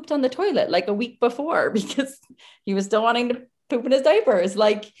just had pooped on the toilet like a week before because he was still wanting to poop in his diapers.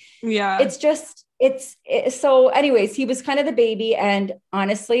 Like, Yeah. So anyways, he was kind of the baby. And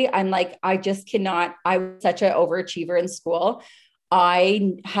honestly, I'm like, I just cannot, I was such an overachiever in school.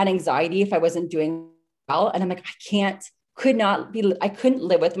 I had anxiety if I wasn't doing well. And I'm like, I couldn't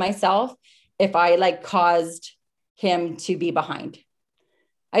live with myself if I like caused him to be behind.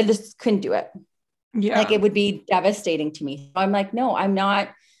 I just couldn't do it. Yeah. Like it would be devastating to me. I'm like, no, I'm not.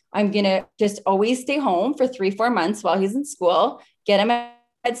 I'm going to just always stay home for 3-4 months while he's in school, get him a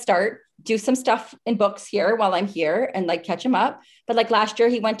head start, do some stuff in books here while I'm here and like catch him up. But like last year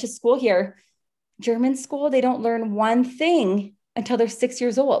he went to school here, German school. They don't learn one thing until they're 6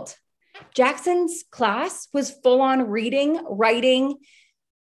 years old. Jackson's class was full on reading, writing,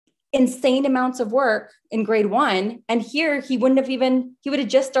 insane amounts of work in grade 1. And here he would have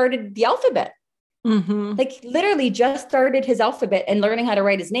just started the alphabet. Mm-hmm. Like literally just started his alphabet and learning how to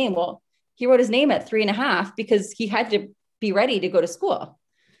write his name. Well, he wrote his name at 3.5 because he had to be ready to go to school.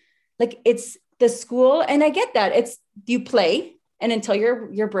 Like it's the school. And I get that it's, you play and until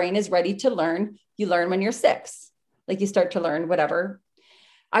your brain is ready to learn, you learn when you're 6, like you start to learn whatever.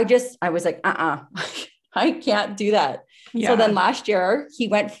 I was like, I can't do that. Yeah. So then last year he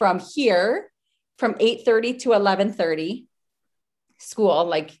went from 8:30 to 11:30 school,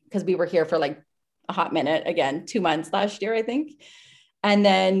 like, cause we were here for like a hot minute, again, 2 months last year, I think. And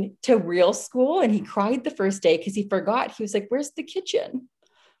then to real school. And he cried the first day because he forgot. He was like, where's the kitchen?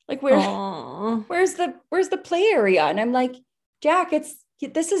 Like, where's the play area? And I'm like, Jack,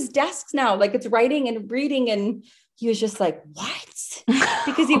 this is desks now. Like it's writing and reading. And he was just like, what?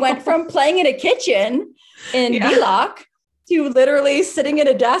 Because he went from playing in a kitchen in Wheelock to literally sitting at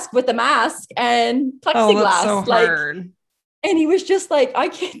a desk with a mask and plexiglass. Oh, that's so hard. And he was just like, I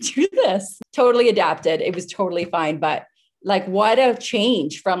can't do this. Totally adapted. It was totally fine. But like, what a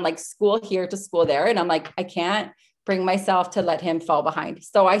change from like school here to school there. And I'm like, I can't bring myself to let him fall behind.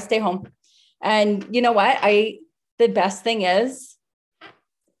 So I stay home. And you know what? The best thing is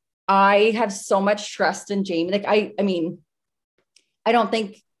I have so much trust in Jamie. Like, I mean, I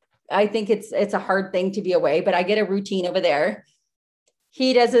think it's a hard thing to be away, but I get a routine over there.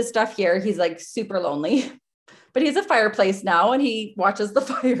 He does his stuff here. He's like super lonely. But he has a fireplace now and he watches the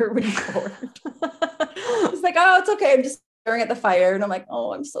fire when he's bored. He's like, oh, it's okay. I'm just staring at the fire. And I'm like,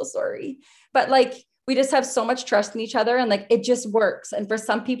 oh, I'm so sorry. But like, we just have so much trust in each other and like, it just works. And for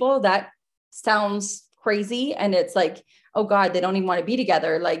some people that sounds crazy. And it's like, oh God, they don't even want to be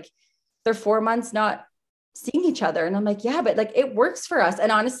together. Like they're 4 months not seeing each other. And I'm like, yeah, but like it works for us.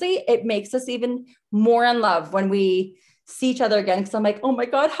 And honestly, it makes us even more in love when we see each other again. Cause I'm like, oh my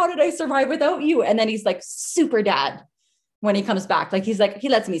God, how did I survive without you? And then he's like super dad when he comes back. Like, he's like, he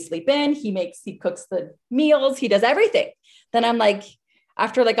lets me sleep in, he cooks the meals, he does everything. Then I'm like,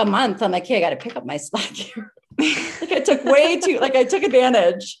 after like a month, I'm like, hey, I got to pick up my slack here. Like I took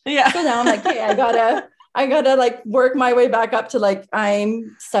advantage. Yeah. So now I'm like, hey, I gotta like work my way back up to like,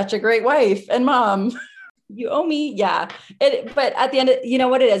 I'm such a great wife and mom. You owe me. Yeah. But at the end, you know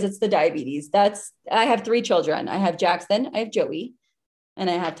what it is? It's the diabetes. I have 3 children. I have Jackson, I have Joey, and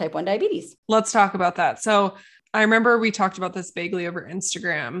I have type 1 diabetes. Let's talk about that. So I remember we talked about this vaguely over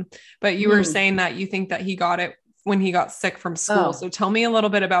Instagram, but you were saying that you think that he got it when he got sick from school. So tell me a little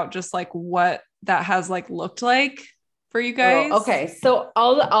bit about just like what that has like looked like for you guys. Okay. So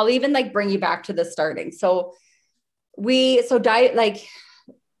I'll even like bring you back to the starting. So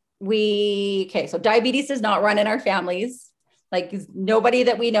diabetes does not run in our families. Like nobody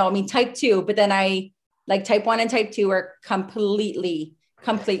that we know. I mean, type 2, but then type 1 and type 2 are completely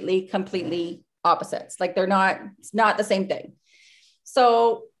opposites. Like it's not the same thing.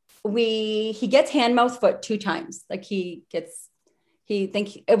 So he gets hand, mouth, foot 2 times. Like it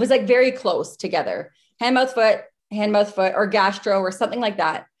was like very close together. Hand, mouth, foot, or gastro or something like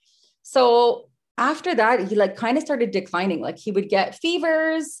that. So after that, he like kind of started declining. Like he would get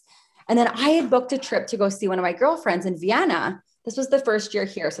fevers. And then I had booked a trip to go see one of my girlfriends in Vienna. This was the first year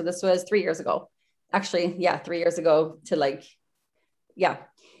here. So this was 3 years ago. Actually, yeah, 3 years ago to like, yeah.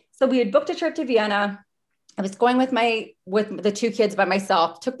 So we had booked a trip to Vienna. I was going with the 2 kids by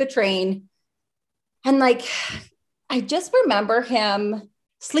myself, took the train. And like, I just remember him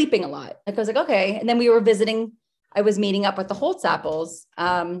sleeping a lot. Like I was like, okay. And then I was meeting up with the Holtzappels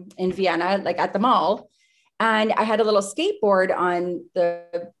in Vienna, like at the mall. And I had a little skateboard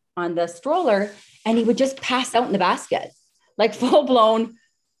on the stroller, and he would just pass out in the basket, like full blown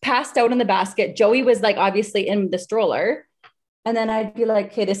passed out in the basket. Joey was like obviously in the stroller. And then I'd be like,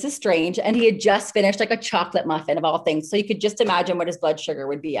 okay, this is strange. And he had just finished like a chocolate muffin of all things. So you could just imagine what his blood sugar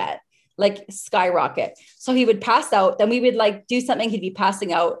would be at, like skyrocket. So he would pass out. Then we would like do something. He'd be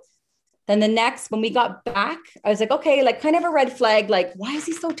passing out. Then the next, when we got back, I was like, okay, like kind of a red flag. Like, why is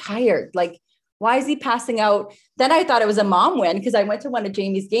he so tired? Like, why is he passing out? Then I thought it was a mom win because I went to one of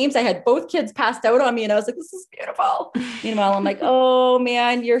Jamie's games. I had both kids passed out on me and I was like, this is beautiful. Meanwhile, I'm like, oh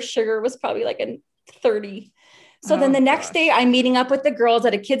man, your sugar was probably like a 30. So then the next day I'm meeting up with the girls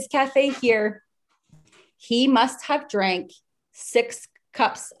at a kids cafe here. He must have drank 6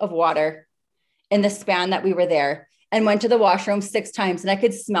 cups of water in the span that we were there and went to the washroom 6 times. And I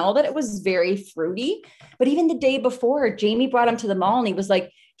could smell that it was very fruity. But even the day before, Jamie brought him to the mall and he was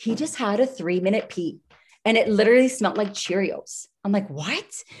like, he just had a 3-minute pee and it literally smelled like Cheerios. I'm like, what?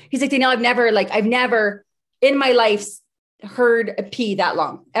 He's like, Danielle, I've never in my life heard a pee that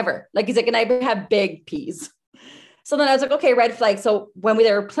long ever. Like, he's like, and I have big pees. So then I was like, okay, red flag. So when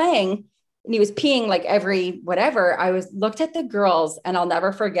they were playing and he was peeing like every whatever, I looked at the girls and I'll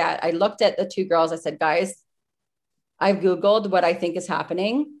never forget. I looked at the 2 girls. I said, guys, I've Googled what I think is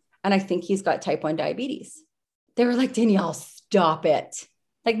happening. And I think he's got type 1 diabetes. They were like, Danielle, stop it.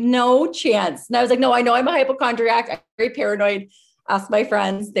 Like, no chance. And I was like, no, I know I'm a hypochondriac. I'm very paranoid. Ask my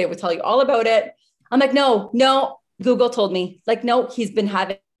friends. They would tell you all about it. I'm like, no, Google told me. Like, no, he's been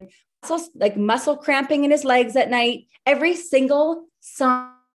having muscle cramping in his legs at night. Every single sign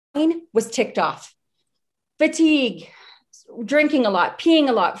was ticked off. Fatigue, drinking a lot, peeing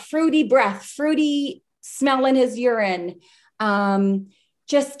a lot, fruity breath, fruity smell in his urine,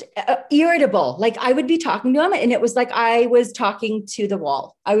 just irritable. Like I would be talking to him and it was like I was talking to the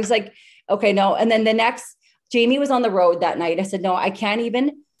wall. I was like, okay, no. And then the next, Jamie was on the road that night. I said, no, I can't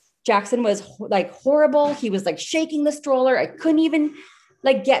even. Jackson was like horrible. He was like shaking the stroller. I couldn't even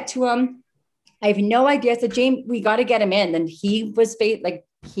like get to him. I have no idea. I said, James, we got to get him in. And he was like,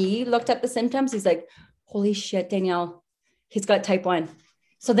 he looked up the symptoms. He's like, holy shit, Danielle, he's got type 1.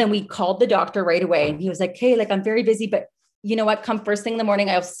 So then we called the doctor right away. And he was like, hey, like, I'm very busy, but you know what? Come first thing in the morning.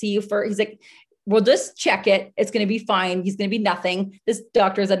 I'll see you he's like, we'll just check it. It's going to be fine. He's going to be nothing. This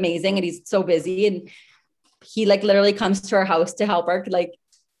doctor is amazing. And he's so busy. And he like literally comes to our house to help her. Like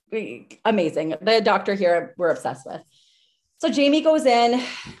amazing. The doctor here we're obsessed with. So Jamie goes in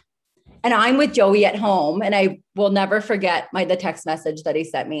and I'm with Joey at home. And I will never forget the text message that he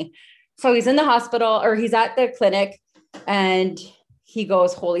sent me. So he's in the hospital or he's at the clinic and he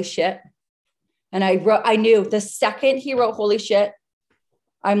goes, holy shit. And I knew the second he wrote, holy shit,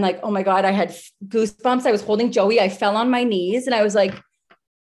 I'm like, oh my God, I had goosebumps. I was holding Joey. I fell on my knees and I was like,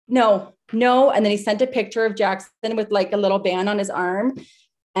 no. And then he sent a picture of Jackson with like a little band on his arm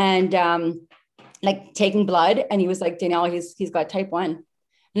and like taking blood. And he was like, Danielle, he's got type 1.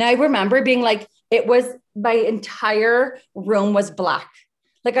 And I remember being like, my entire room was black.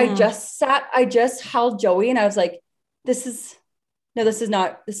 Like I just held Joey and I was like, this is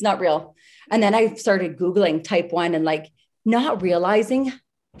not real. And then I started Googling type 1 and like not realizing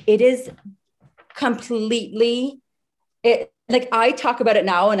it is completely it. Like I talk about it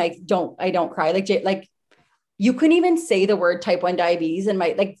now and I don't cry. Like you couldn't even say the word type 1 diabetes and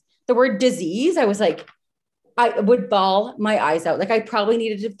like the word disease. I was like, I would bawl my eyes out. Like I probably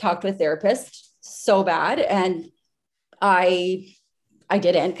needed to talk to a therapist so bad. And I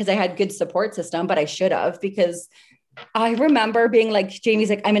didn't because I had good support system, but I should have because I remember being like, Jamie's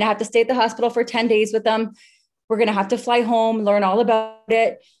like, I'm going to have to stay at the hospital for 10 days with them. We're going to have to fly home, learn all about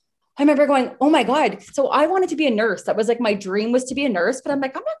it. I remember going, oh my God. So I wanted to be a nurse. That was like, my dream was to be a nurse, but I'm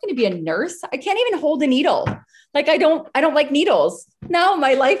like, I'm not going to be a nurse. I can't even hold a needle. Like, I don't like needles. No,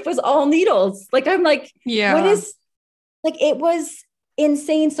 my life was all needles. Like, I'm like, yeah, what is like, it was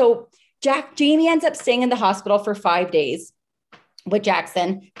insane. So Jamie ends up staying in the hospital for 5 days. With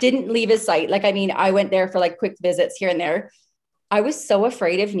Jackson, didn't leave his sight. Like, I mean, I went there for like quick visits here and there. I was so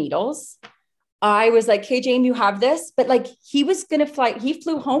afraid of needles. I was like, hey, Jamie, you have this, but like, he was going to fly. He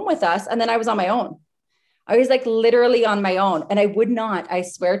flew home with us. And then I was on my own. I was like literally on my own. And I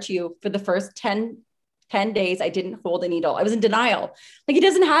swear to you, for the first 10 days, I didn't hold a needle. I was in denial. Like he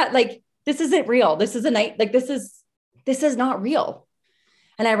doesn't have, like, this isn't real. This is a night. Like, this is not real.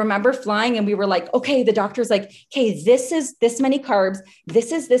 And I remember flying and we were like, okay, the doctor's like, okay, this is this many carbs.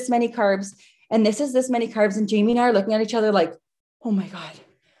 This is this many carbs. And this is this many carbs. And Jamie and I are looking at each other like, oh my God.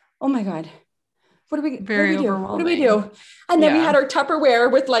 What do we do? And then we had our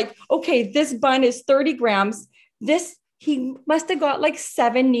Tupperware with like, okay, this bun is 30 grams. This he must have got like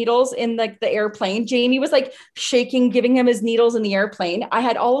 7 needles in like the airplane. Jamie was like shaking, giving him his needles in the airplane. I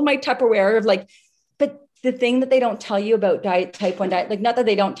had all of my Tupperware of like, but the thing that they don't tell you about type 1 diet, like not that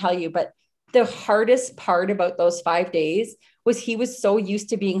they don't tell you, but the hardest part about those 5 days was he was so used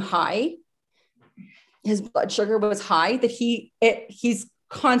to being high. His blood sugar was high that he's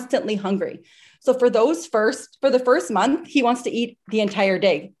constantly hungry. So for the first month, he wants to eat the entire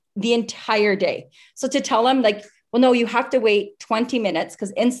day. So to tell him like, well, no, you have to wait 20 minutes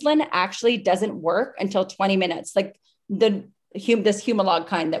because insulin actually doesn't work until 20 minutes, like this Humalog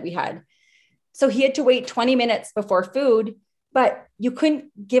kind that we had. So he had to wait 20 minutes before food, but you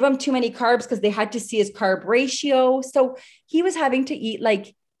couldn't give him too many carbs because they had to see his carb ratio. So he was having to eat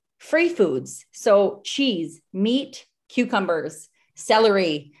like free foods. So cheese, meat, cucumbers,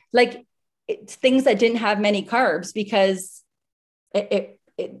 celery, like things that didn't have many carbs because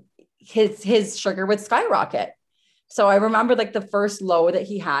his sugar would skyrocket. So I remember like the first low that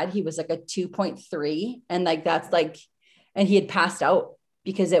he was like a 2.3. And like, that's like, and he had passed out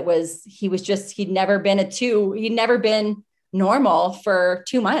because he'd never been a 2. He'd never been normal for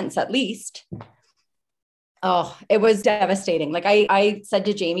 2 months at least. Oh, it was devastating. Like I said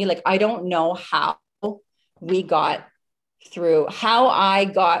to Jamie, like, I don't know how I got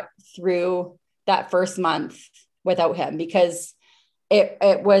through that first month without him because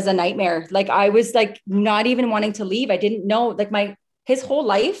it was a nightmare. Like I was like not even wanting to leave. I didn't know, like his whole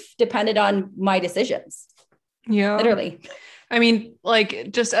life depended on my decisions. Yeah. Literally. I mean,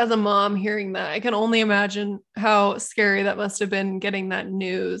 like just as a mom hearing that, I can only imagine how scary that must have been getting that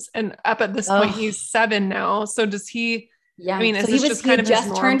news. And up at this point, he's 7 now. So does he, yeah. I mean, is so this just kind of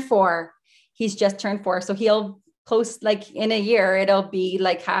just turned 4. He's just turned 4. So he'll close, like in a year, it'll be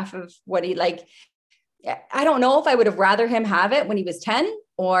like half of what he like. I don't know if I would have rather him have it when he was 10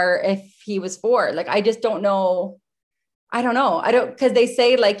 or if he was 4. Like, I just don't know. I don't know. Cause they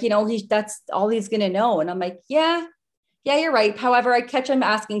say like, that's all he's going to know. And I'm like, yeah, you're right. However, I catch him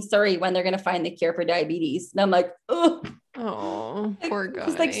asking Surrey when they're going to find the cure for diabetes. And I'm like, oh, poor guy.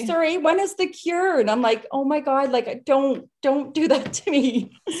 He's like, Surrey, when is the cure? And I'm like, oh my God, like, don't do that to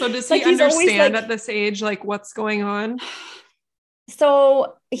me. So does like, he understand at this age, like what's going on?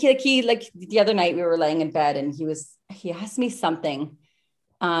 So he the other night we were laying in bed and he asked me something.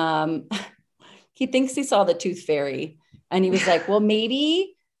 He thinks he saw the tooth fairy and he was like, well,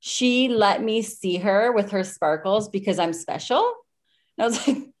 maybe she let me see her with her sparkles because I'm special. And I was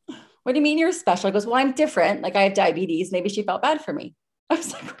like, what do you mean you're special? He goes, well, I'm different. Like I have diabetes. Maybe she felt bad for me. I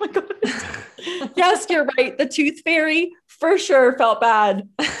was like, oh my God. Yes, you're right. The tooth fairy for sure felt bad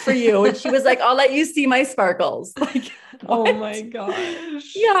for you. And she was like, I'll let you see my sparkles. Like, oh my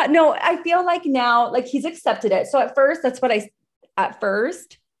gosh. Yeah, no, I feel like now, like he's accepted it. So at first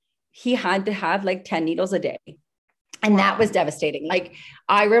he had to have like 10 needles a day. And that was devastating. Like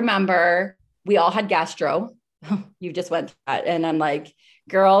I remember we all had gastro. You just went through that. And I'm like,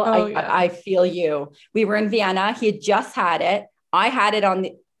 girl, I feel you. We were in Vienna. He had just had it. I had it on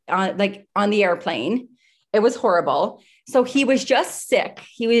the airplane. It was horrible. So he was just sick.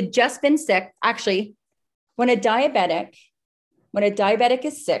 He had just been sick. Actually, when a diabetic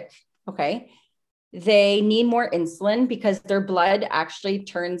is sick, okay, they need more insulin because their blood actually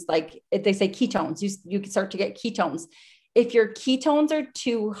turns like they say ketones. You start to get ketones. If your ketones are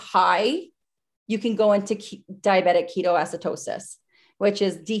too high, you can go into diabetic ketoacidosis, which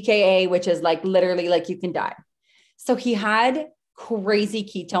is DKA, which is like literally like you can die. So he had crazy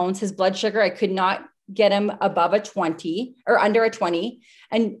ketones. His blood sugar, I could not get him above a 20 or under a 20.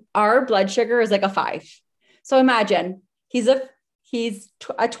 And our blood sugar is like a 5. So imagine he's a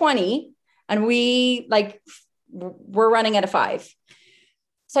 20 and we're running at a 5.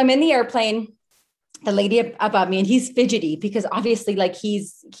 So I'm in the airplane, the lady above me, and he's fidgety because obviously like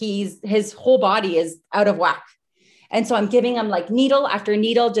his whole body is out of whack. And so I'm giving him like needle after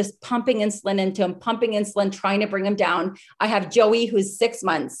needle, just pumping insulin into him, trying to bring him down. I have Joey, who's 6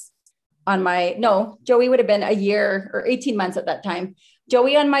 months Joey would have been a year or 18 months at that time.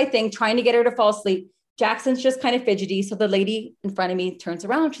 Joey on my thing, trying to get her to fall asleep. Jackson's just kind of fidgety. So the lady in front of me turns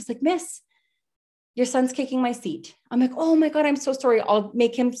around. She's like, Miss, your son's kicking my seat. I'm like, oh my God, I'm so sorry. I'll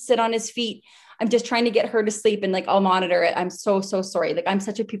make him sit on his feet. I'm just trying to get her to sleep and like, I'll monitor it. I'm so sorry. Like, I'm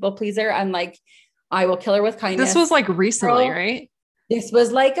such a people pleaser. I'm like, I will kill her with kindness. This was like recently, right? This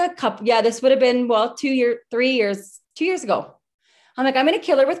was like a couple. Yeah, this would have been, 2 years ago. I'm like, I'm going to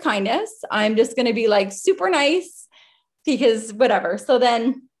kill her with kindness. I'm just going to be like super nice because whatever. So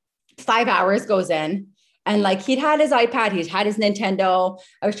then 5 hours goes in and like, he'd had his iPad, he'd had his Nintendo.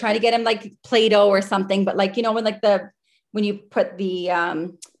 I was trying to get him like Play-Doh or something, but like, when you put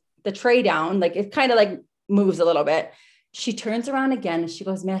the tray down, like it kind of like moves a little bit. She turns around again and she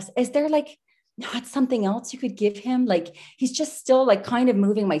goes, Miss, is there like not something else you could give him? Like, he's just still like kind of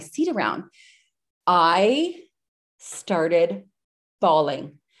moving my seat around. I started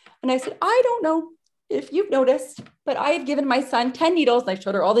bawling. And I said, I don't know if you've noticed, but I've given my son 10 needles. And I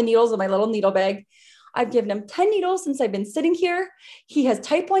showed her all the needles in my little needle bag. I've given him 10 needles since I've been sitting here. He has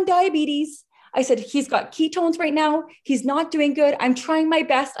type 1 diabetes. I said, he's got ketones right now. He's not doing good. I'm trying my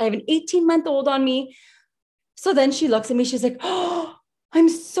best. I have an 18-month-old on me. So then she looks at me. She's like, oh, I'm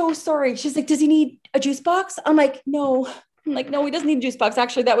so sorry. She's like, does he need a juice box? I'm like, no. I'm like, no, he doesn't need a juice box.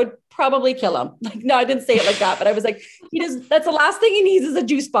 Actually, that would probably kill him. Like, no, I didn't say it like that, but I was like, that's the last thing he needs is a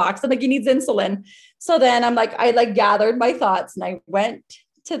juice box. I'm like, he needs insulin. So then I'm like, I like gathered my thoughts and I went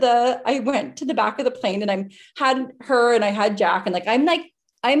to the back of the plane and I had her and I had Jack and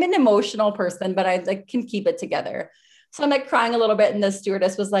I'm an emotional person, but I like can keep it together. So I'm like crying a little bit. And the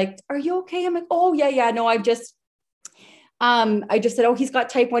stewardess was like, are you okay? I'm like, oh yeah. No, I just said, oh, he's got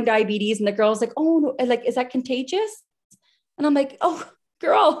type 1 diabetes. And the girl's like, oh, no, like, is that contagious? And I'm like, oh,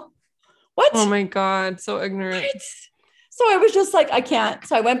 girl, what? Oh my God. So ignorant. What? So I was just like, I can't.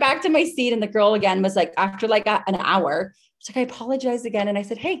 So I went back to my seat and the girl again was like, after like an hour, she's like, I apologize again. And I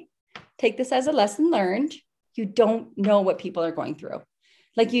said, hey, take this as a lesson learned. You don't know what people are going through.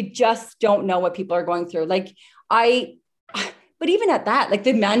 Like, you just don't know what people are going through. But even at that, like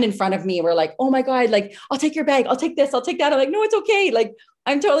the men in front of me were like, oh my God, like, I'll take your bag. I'll take this. I'll take that. I'm like, no, it's okay. Like,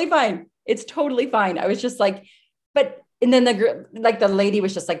 I'm totally fine. It's totally fine. I was just like, and then the lady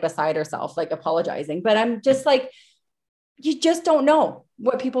was just like beside herself, like apologizing. But I'm just like, you just don't know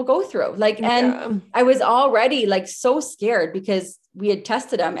what people go through. Like, and I was already like so scared because we had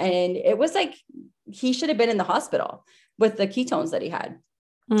tested him and it was like, he should have been in the hospital with the ketones that he had.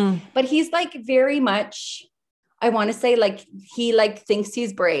 But he's like very much, I want to say like, he like thinks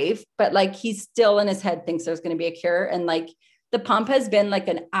he's brave, but like, he's still in his head thinks there's going to be a cure. And like the pump has been like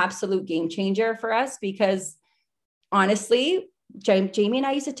an absolute game changer for us because honestly, Jamie and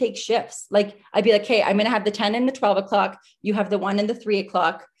I used to take shifts. Like I'd be like, hey, I'm going to have the 10 and the 12 o'clock. You have the 1 and the 3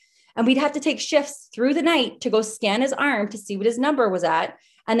 o'clock. And we'd have to take shifts through the night to go scan his arm to see what his number was at.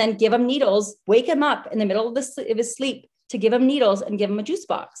 And then give him needles, wake him up in the middle of his sleep to give him needles and give him a juice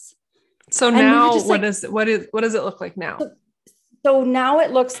box. So and now what does it look like now? So now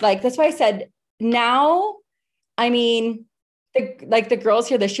it looks like, that's why I said now, I mean, the girls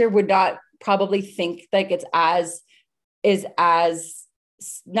here this year would not probably think like is as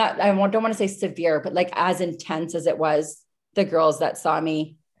not, don't want to say severe, but like as intense as it was the girls that saw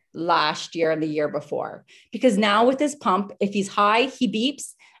me last year and the year before. Because now with this pump, if he's high, he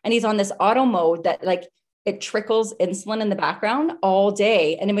beeps and he's on this auto mode that like it trickles insulin in the background all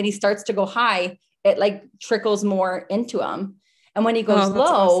day. And then when he starts to go high, it like trickles more into him. And when he goes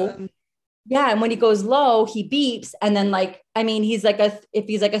low, awesome. Yeah. And when he goes low, he beeps. And then like, I mean, if he's like a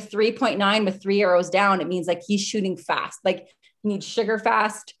 3.9 with 3 arrows down, it means like he's shooting fast, like he needs sugar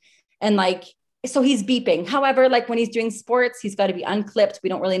fast. And like, so he's beeping. However, like when he's doing sports, he's got to be unclipped. We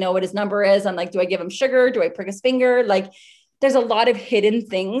don't really know what his number is. I'm like, do I give him sugar? Do I prick his finger? Like there's a lot of hidden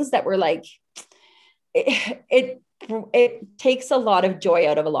things that were like, it takes a lot of joy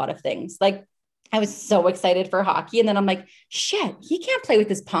out of a lot of things. Like I was so excited for hockey. And then I'm like, shit, he can't play with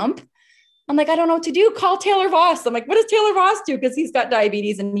this pump. I'm like, I don't know what to do. Call Taylor Voss. I'm like, what does Taylor Voss do? Because he's got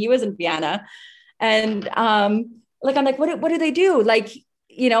diabetes and he was in Vienna. And I'm like, what do they do? Like,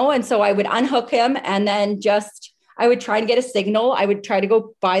 and so I would unhook him and then I would try and get a signal. I would try to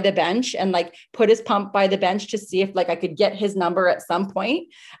go by the bench and like put his pump by the bench to see if like I could get his number at some point.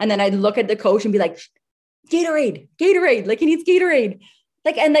 And then I'd look at the coach and be like, Gatorade, like he needs Gatorade.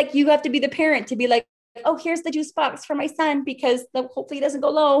 Like, and like, you have to be the parent to be like, oh, here's the juice box for my son because hopefully he doesn't go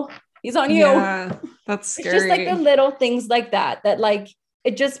low. He's on you. Yeah, that's scary. It's just like the little things like that like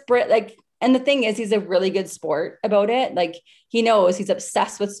it just like, and the thing is he's a really good sport about it. Like he knows he's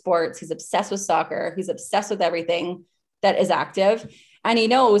obsessed with sports. He's obsessed with soccer. He's obsessed with everything that is active. And he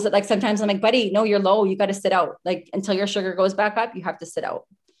knows that like, sometimes I'm like, buddy, no, you're low. You got to sit out. Like until your sugar goes back up, you have to sit out.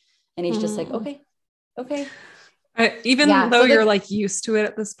 And he's just like, okay. Even though you're like used to it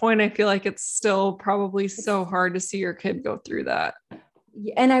at this point, I feel like it's still probably so hard to see your kid go through that.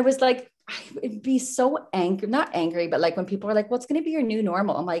 And I was like, I would be so angry, not angry, but like when people are like, what's going to be your new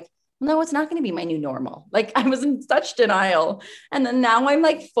normal? I'm like, no, it's not going to be my new normal. Like I was in such denial. And then now I'm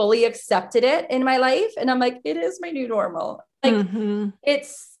like fully accepted it in my life. And I'm like, it is my new normal. Like it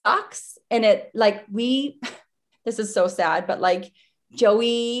sucks. And it like this is so sad, but like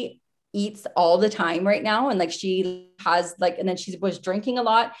Joey eats all the time right now. And like, she has like, and then she was drinking a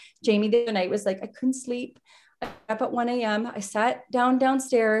lot. Jamie the other night was like, I couldn't sleep. I got up at 1 a.m. I sat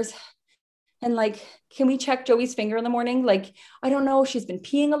downstairs And like, can we check Joey's finger in the morning? Like, I don't know. She's been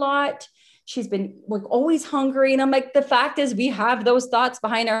peeing a lot. She's been like always hungry. And I'm like, the fact is we have those thoughts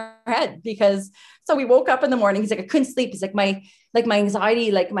behind our head because so we woke up in the morning. He's like, I couldn't sleep. He's like, my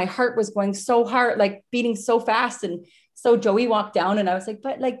anxiety, like my heart was going so hard, like beating so fast. And so Joey walked down and I was like,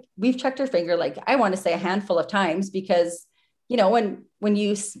 but like, we've checked her finger, like I want to say a handful of times because, you know, when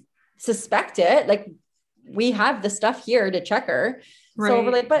you suspect it, like we have the stuff here to check her. Right. So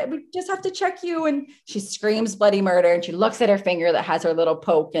we're like, but we just have to check you. And she screams bloody murder. And she looks at her finger that has her little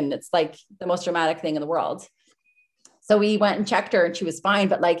poke. And it's like the most dramatic thing in the world. So we went and checked her and she was fine.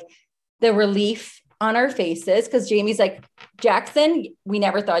 But like the relief on our faces, because Jamie's like, Jackson, we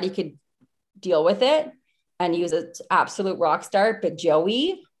never thought he could deal with it. And he was an absolute rock star. But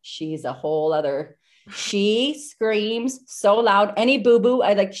Joey, she's a whole other, she screams so loud. Any boo-boo,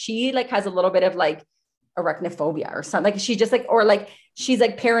 she has a little bit of like arachnophobia or something. Like she just like, or like, she's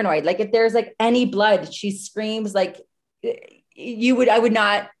like paranoid. Like if there's like any blood, she screams like I would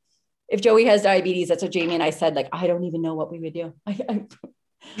not, if Joey has diabetes, that's what Jamie and I said. Like, I don't even know what we would do.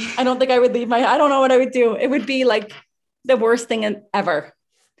 I don't think I would leave I don't know what I would do. It would be like the worst thing ever.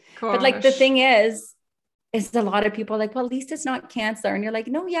 Gosh. But like, the thing is a lot of people are like, well, at least it's not cancer. And you're like,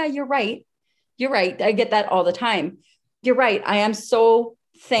 no, yeah, you're right. You're right. I get that all the time. You're right. I am so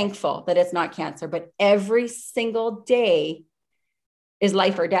thankful that it's not cancer, but every single day is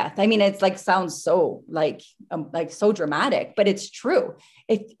life or death. I mean, it's like, sounds so like so dramatic, but it's true.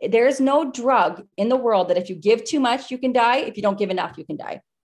 If there's no drug in the world that if you give too much, you can die. If you don't give enough, you can die.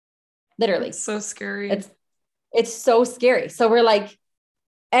 Literally. It's so scary. It's so scary. So we're like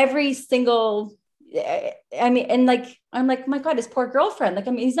every single, I mean, and like, I'm like, my God, his poor girlfriend. Like,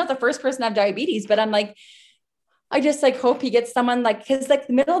 I mean, he's not the first person to have diabetes, but I'm like, I just like hope he gets someone like, cause like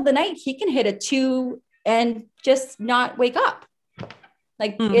the middle of the night, he can hit a 2 and just not wake up.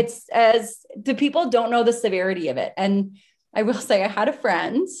 Like it's the people don't know the severity of it. And I will say I had a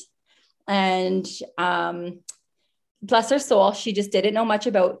friend and bless her soul, she just didn't know much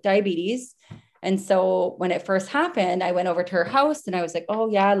about diabetes. And so when it first happened, I went over to her house and I was like,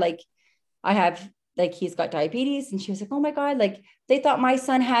 oh yeah, like I have, like, he's got diabetes. And she was like, oh my God, like they thought my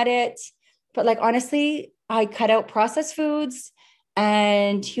son had it. But like, honestly, I cut out processed foods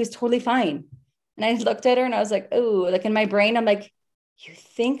and he was totally fine. And I looked at her and I was like, oh, like in my brain, I'm like, you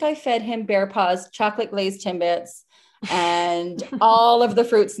think I fed him Bear Paws, chocolate glazed Timbits, and all of the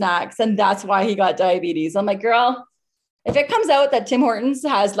fruit snacks. And that's why he got diabetes. I'm like, girl, if it comes out that Tim Hortons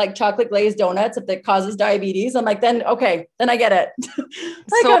has like chocolate glazed donuts, if it causes diabetes, I'm like, then, okay, then I get it.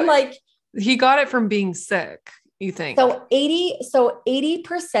 I'm like, he got it from being sick, you think? So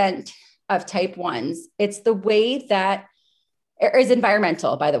 80% of type 1s, it's the way that is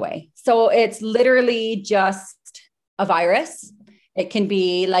environmental, by the way. So it's literally just a virus. It can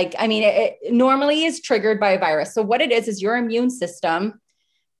be like, I mean, it normally is triggered by a virus. So what it is your immune system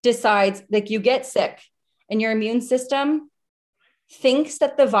decides, like you get sick and your immune system thinks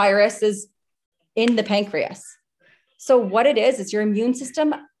that the virus is in the pancreas. So what it is your immune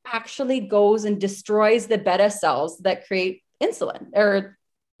system actually goes and destroys the beta cells that create insulin.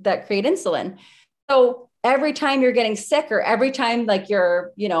 So every time you're getting sick or every time like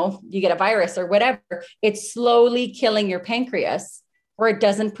you get a virus or whatever, it's slowly killing your pancreas or it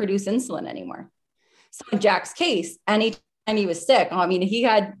doesn't produce insulin anymore. So in Jack's case, anytime he was sick, I mean,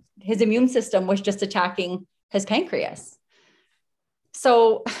 his immune system was just attacking his pancreas.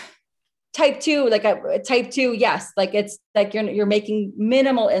 So type 2, yes, like it's like you're making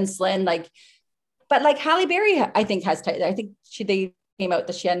minimal insulin, but like Halle Berry, I think they came out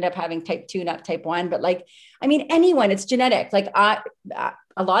that she ended up having type 2, not type 1, but like, I mean, anyone, it's genetic. Like a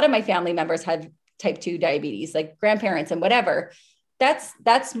lot of my family members had type 2 diabetes, like grandparents and whatever. That's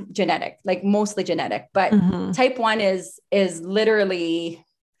genetic, like mostly genetic, but type 1 is literally,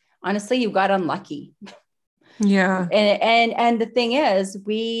 honestly, you got unlucky. Yeah. And the thing is,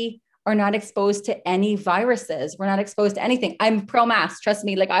 we are not exposed to any viruses. We're not exposed to anything. I'm pro-mask, trust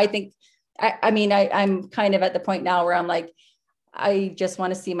me. Like, I think, I'm kind of at the point now where I'm like, I just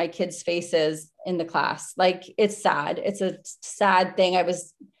want to see my kids' faces in the class. Like, it's sad. It's a sad thing. I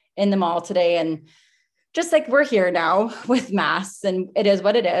was in the mall today and just like, we're here now with masks and it is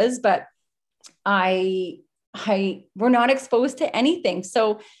what it is, but we're not exposed to anything.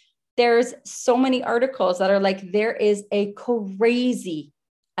 So there's so many articles that are like, there is a crazy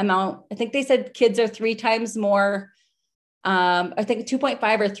amount. I think they said kids are 3 times more, I think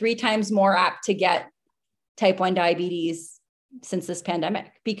 2.5 or 3 times more apt to get type 1 diabetes since this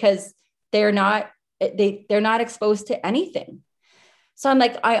pandemic, because they're not exposed to anything. So I'm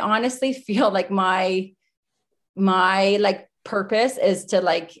like, I honestly feel like my like purpose is to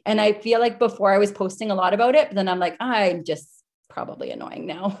like, and I feel like before I was posting a lot about it, but then I'm like, I'm just probably annoying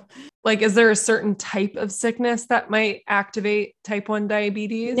now. Like, is there a certain type of sickness that might activate type 1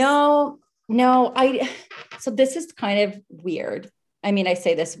 diabetes? No, so this is kind of weird. I mean, I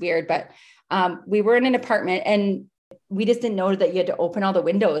say this weird, but we were in an apartment and we just didn't know that you had to open all the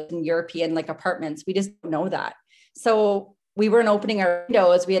windows in European like apartments. We just don't know that. So we weren't opening our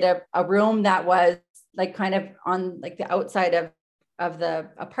windows. We had a room that was like kind of on like the outside of the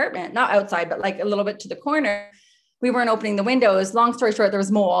apartment, not outside, but like a little bit to the corner. We weren't opening the windows. Long story short, there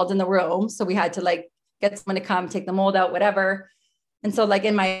was mold in the room. So we had to like get someone to come take the mold out, whatever. And so like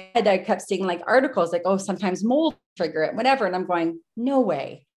in my head, I kept seeing like articles like, oh, sometimes mold trigger it, whatever. And I'm going, no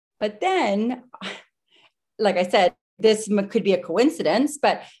way. But then, like I said, this could be a coincidence,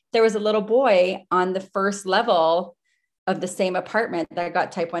 but there was a little boy on the first level of the same apartment that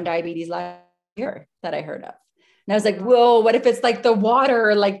got type 1 diabetes last year that I heard of. And I was like, whoa, what if it's like the water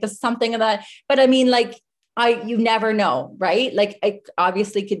or like the something of that? But I mean, like, you never know, right? Like it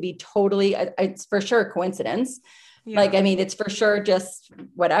obviously could be totally, it's for sure a coincidence. Yeah. Like, I mean, it's for sure just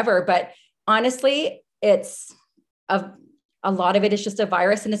whatever, but honestly, it's a lot of it is just a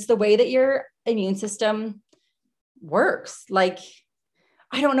virus, and it's the way that your immune system works. Like,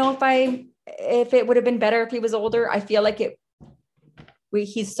 I don't know if it would have been better if he was older. I feel like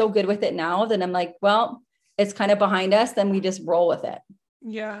he's so good with it now that I'm like, well, it's kind of behind us, then we just roll with it.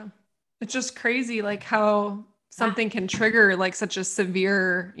 Yeah. It's just crazy, like how something can trigger like such a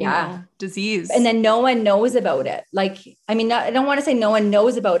severe, you know, disease. And then no one knows about it. Like, I mean, I don't want to say no one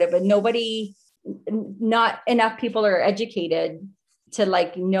knows about it, but not enough people are educated to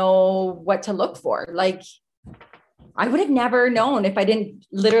like know what to look for. Like, I would have never known if I didn't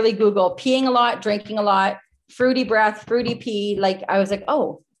literally Google peeing a lot, drinking a lot, fruity breath, fruity pee. Like, I was like,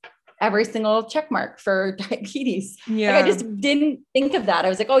 oh, every single check mark for diabetes. Yeah. Like, I just didn't think of that. I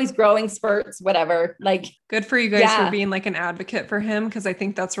was like, oh, he's growing spurts, whatever. Like, good for you guys for being like an advocate for him. Cause I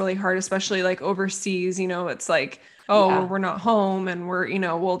think that's really hard, especially like overseas, you know, it's like, oh, we're not home and we're, you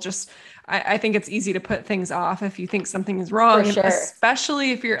know, we'll just, I think it's easy to put things off if you think something is wrong, for sure.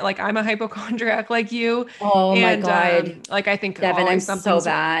 Especially if you're like, I'm a hypochondriac like you. Oh my God. Like, I think Devin, I'm so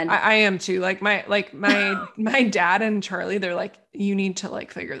bad. I am too. Like my dad and Charlie, they're like, you need to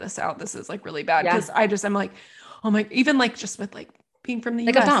like figure this out. This is like really bad. Cause I'm like, oh my, even like just with like being from the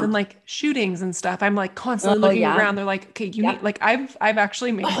US and like shootings and stuff, I'm like constantly looking around. They're like, okay, you need, like, I've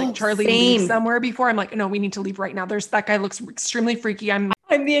actually made like Charlie leave somewhere before. I'm like, no, we need to leave right now. That guy looks extremely freaky. I'm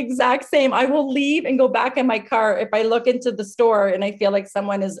the exact same. I will leave and go back in my car if I look into the store and I feel like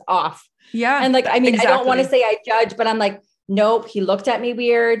someone is off. Yeah. And like, I mean, I don't want to say I judge, but I'm like, nope, he looked at me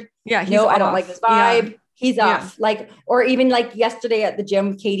weird. Yeah. No, I don't like this vibe. He's off. Like, or even like yesterday at the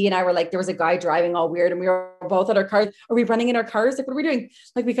gym, Katie and I were like, there was a guy driving all weird and we were both at our cars. Are we running in our cars? Like, what are we doing?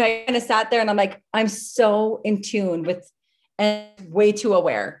 Like, we kind of sat there and I'm like, I'm so in tune with and way too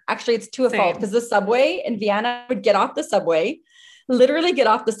aware. Actually, it's to a fault because the subway in Vienna, I would literally get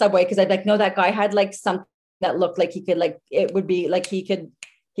off the subway. Cause I'd like, no, that guy had like something that looked like he could, like, it would be like, he could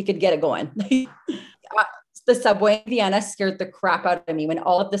get it going. The subway in Vienna scared the crap out of me when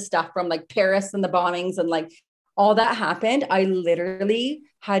all of the stuff from like Paris and the bombings and like all that happened. I literally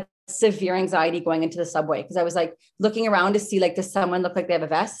had severe anxiety going into the subway because I was like looking around to see, like, does someone look like they have a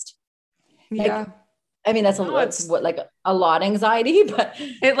vest? Yeah. Like, I mean, that's a lot anxiety, but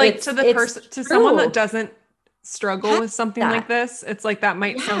it like to the person, to someone that doesn't struggle with something like this, it's like, that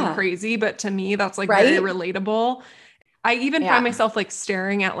might sound crazy, but to me, that's like very relatable. I even find myself like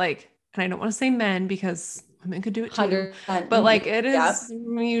staring at like, and I don't want to say men because women could do it too, 100%. But like it is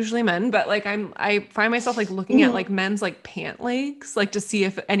usually men, but like I find myself like looking at like men's like pant legs, like to see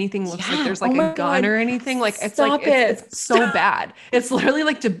if anything looks like there's like a gun or anything. Like it's it's so bad. It's literally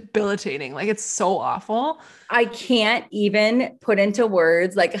like debilitating. Like it's so awful. I can't even put into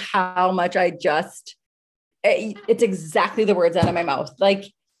words like how much it's exactly the words out of my mouth. Like,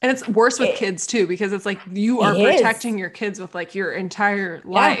 and it's worse with kids too, because it's like you are protecting your kids with like your entire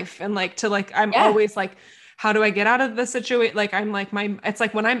life. And like to like, I'm always like, how do I get out of this situation? Like, I'm like it's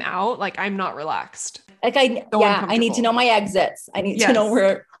like when I'm out, like I'm not relaxed. Like I need to know my exits. I need to know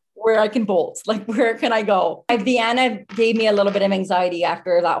where I can bolt. Like, where can I go? Vienna gave me a little bit of anxiety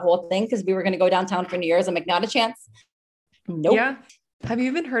after that whole thing. Cause we were going to go downtown for New Year's. I'm like, not a chance. Nope. Yeah. Have you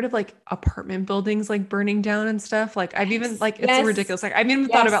even heard of like apartment buildings like burning down and stuff? Like I've even like, it's ridiculous. Like I've even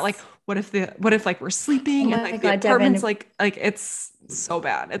thought about like, what if like we're sleeping and like the apartment's Devin. like it's so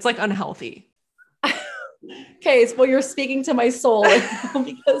bad. It's like unhealthy. Okay, so well, you're speaking to my soul right now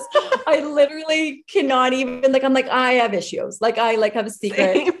because I literally cannot even like, I'm like, I have issues. Like I like have a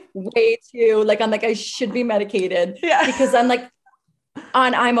secret Same. way too. Like, I'm like, I should be medicated Yeah. because I'm like,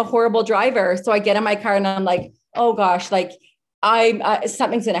 I'm a horrible driver. So I get in my car and I'm like, oh gosh, like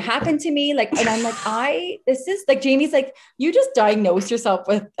something's going to happen to me. Like, and I'm like, this is like, Jamie's like, you just diagnosed yourself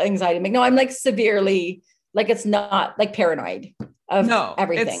with anxiety. I'm like, no, I'm like severely, like, it's not like paranoid of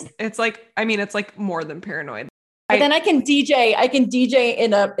everything. It's like, I mean, it's like more than paranoid. But then I can DJ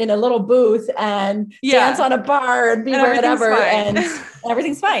in a little booth and dance on a bar and be and whatever. And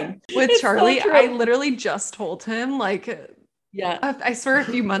everything's fine. With it's Charlie, so I literally just told him like, yeah, I swear a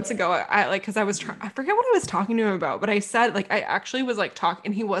few months ago, I like, cause I forget what I was talking to him about, but I said like, I actually was like talking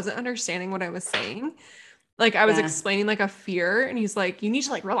and he wasn't understanding what I was saying. Like I was explaining like a fear and he's like, you need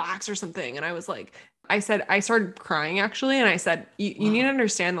to like relax or something. And I was like, I started crying actually. And I said, you need to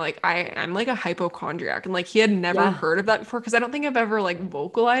understand, like, I'm like a hypochondriac. And like, he had never heard of that before. Cause I don't think I've ever like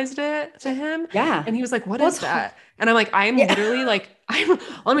vocalized it to him. Yeah. And he was like, what is that? And I'm like, I'm literally like,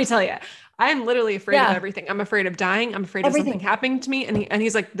 let me tell you, I'm literally afraid of everything. I'm afraid of dying. I'm afraid of something happening to me. And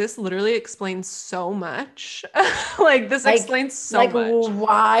he's like, this literally explains so much. Like this explains so much.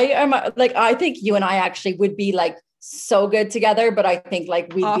 Why am I like, I think you and I actually would be like so good together, but I think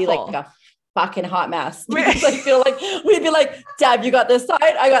like we'd be like a fucking hot mess. I feel like we'd be like, Deb, you got this side,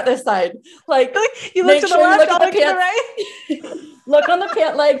 I got this side. Like you look to the left, I'll look to the right. Look on the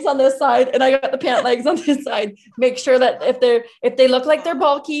pant legs on this side, and I got the pant legs on this side. Make sure that if they look like they're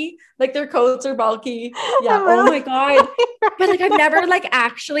bulky, like their coats are bulky. Yeah. Oh my God. But like I've never like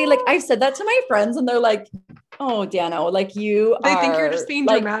actually like I've said that to my friends, and they're like, oh, Dano, like they think you're just being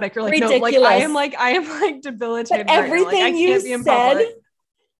dramatic. You're like, ridiculous. No, like I am like debilitated. But everything you said.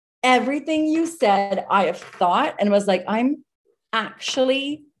 Everything you said, I have thought and was like, I'm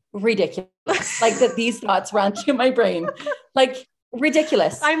actually ridiculous. Like that these thoughts run through my brain, like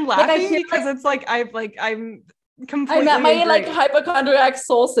ridiculous. I'm laughing like, because it's like, I'm completely. I met my like hypochondriac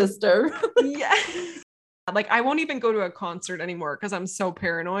soul sister. Yeah. Like I won't even go to a concert anymore because I'm so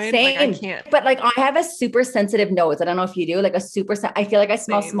paranoid. Same. Like I can't. But like I have a super sensitive nose. I don't know if you do. Like I feel like I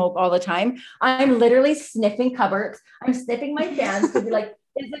smell smoke all the time. I'm literally sniffing cupboards. I'm sniffing my fans to be like,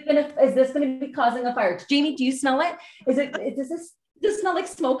 is this gonna be causing a fire? Jamie, do you smell it? Does this smell like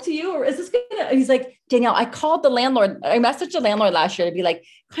smoke to you? Or is this gonna, he's like, Danielle, I called the landlord. I messaged the landlord last year to be like,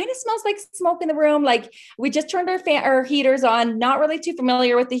 kind of smells like smoke in the room. Like we just turned our heaters on, not really too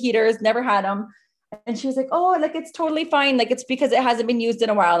familiar with the heaters, never had them. And she was like, oh, like, it's totally fine. Like, it's because it hasn't been used in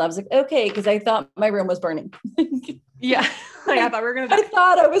a while. And I was like, okay. Cause I thought my room was burning. Yeah. Like, I thought we were going to die.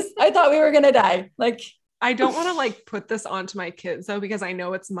 I thought we were going to die. Like, I don't want to like put this onto my kids though, because I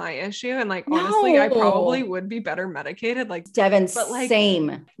know it's my issue. And like, honestly, I probably would be better medicated. Like Devin, but like,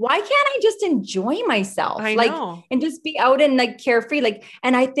 same. Why can't I just enjoy myself? I know. And just be out and like carefree. Like,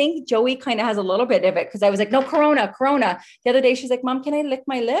 and I think Joey kind of has a little bit of it. Cause I was like, no, Corona. The other day, she's like, Mom, can I lick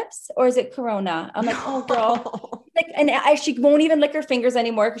my lips or is it Corona? I'm like, oh girl. Like, and she won't even lick her fingers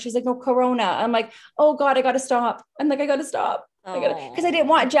anymore. Cause she's like, no, Corona. I'm like, oh God, I got to stop. I'm like, I got to stop. Because I didn't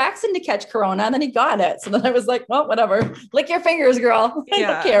want Jackson to catch Corona and then he got it. So then I was like, well, whatever. Lick your fingers, girl. I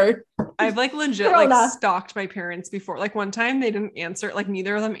don't care. I've like legit like stalked my parents before. Like one time they didn't answer, like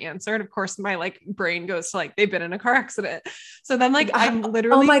neither of them answered. Of course, my like brain goes to like, they've been in a car accident. So then like I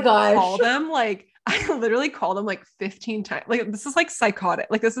literally call them like, I literally called them like 15 times. Like this is like psychotic.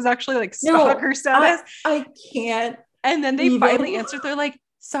 Like this is actually like stalker status. I can't. And then they finally answered. They're like,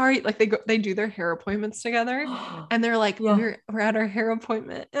 sorry, like they do their hair appointments together and they're like, we're at our hair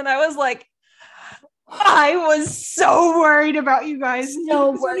appointment. And I was like, I was so worried about you guys.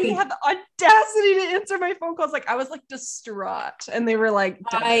 So worried. You had the audacity to answer my phone calls. Like I was like distraught. And they were like,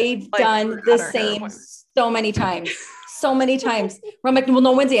 I've done the same so many times. So many times where I'm like, well,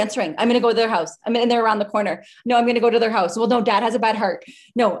 no one's answering. I'm going to go to their house. And they're around the corner. No, I'm going to go to their house. Well, no, Dad has a bad heart.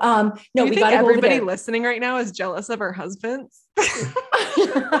 No, no, we got to go over there. Everybody listening right now is jealous of our husbands. Do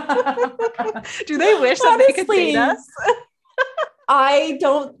they wish that they could date us? I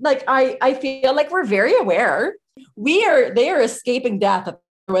don't like, I feel like we're very aware. They are escaping death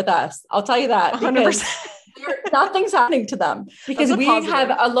with us. I'll tell you that. 100%. Nothing's happening to them because we have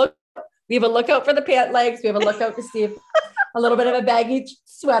a lookout for the pant legs. We have a lookout to see if a little bit of a baggy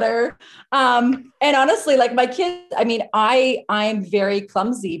sweater. And honestly, like my kids, I mean, I'm very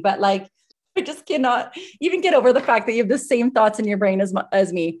clumsy, but like, I just cannot even get over the fact that you have the same thoughts in your brain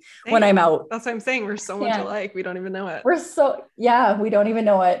as me when I'm out. That's what I'm saying. We're so much alike. We don't even know it. We don't even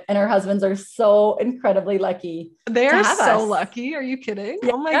know it. And our husbands are so incredibly lucky. They're so lucky. Are you kidding?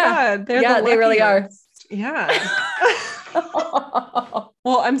 Yeah. Oh my God. They're the they really are. Yeah.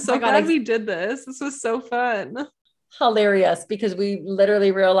 Well, I'm Oh my so God, glad we did this. This was so fun. hilarious, because we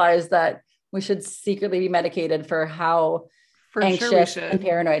literally realized that we should secretly be medicated for how For sure we anxious and should.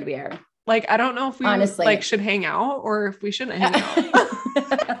 paranoid we are. Like, I don't know if we Honestly. like should hang out or if we shouldn't hang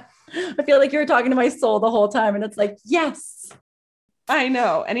out. I feel like you were talking to my soul the whole time, and it's like, yes. I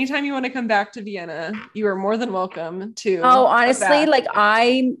know. Anytime you want to come back to Vienna, you are more than welcome to. Oh, honestly, like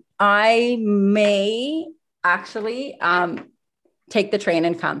I may actually take the train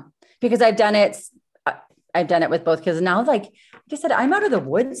and come, because I've done it. I've done it with both kids. Now, like I said, I'm out of the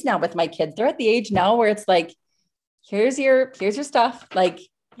woods now with my kids. They're at the age now where it's like, here's your stuff. Like,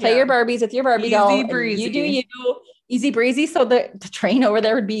 play your Barbies with your Barbie doll. Easy breezy. You do you, easy breezy. So the train over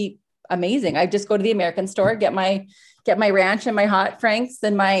there would be amazing. I just go to the American store, get my ranch and my hot franks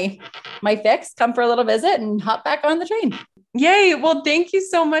and my fix, come for a little visit and hop back on the train. Yay. Well, thank you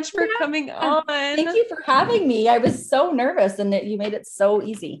so much for coming on. Thank you for having me. I was so nervous, and you made it so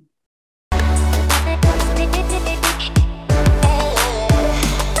easy.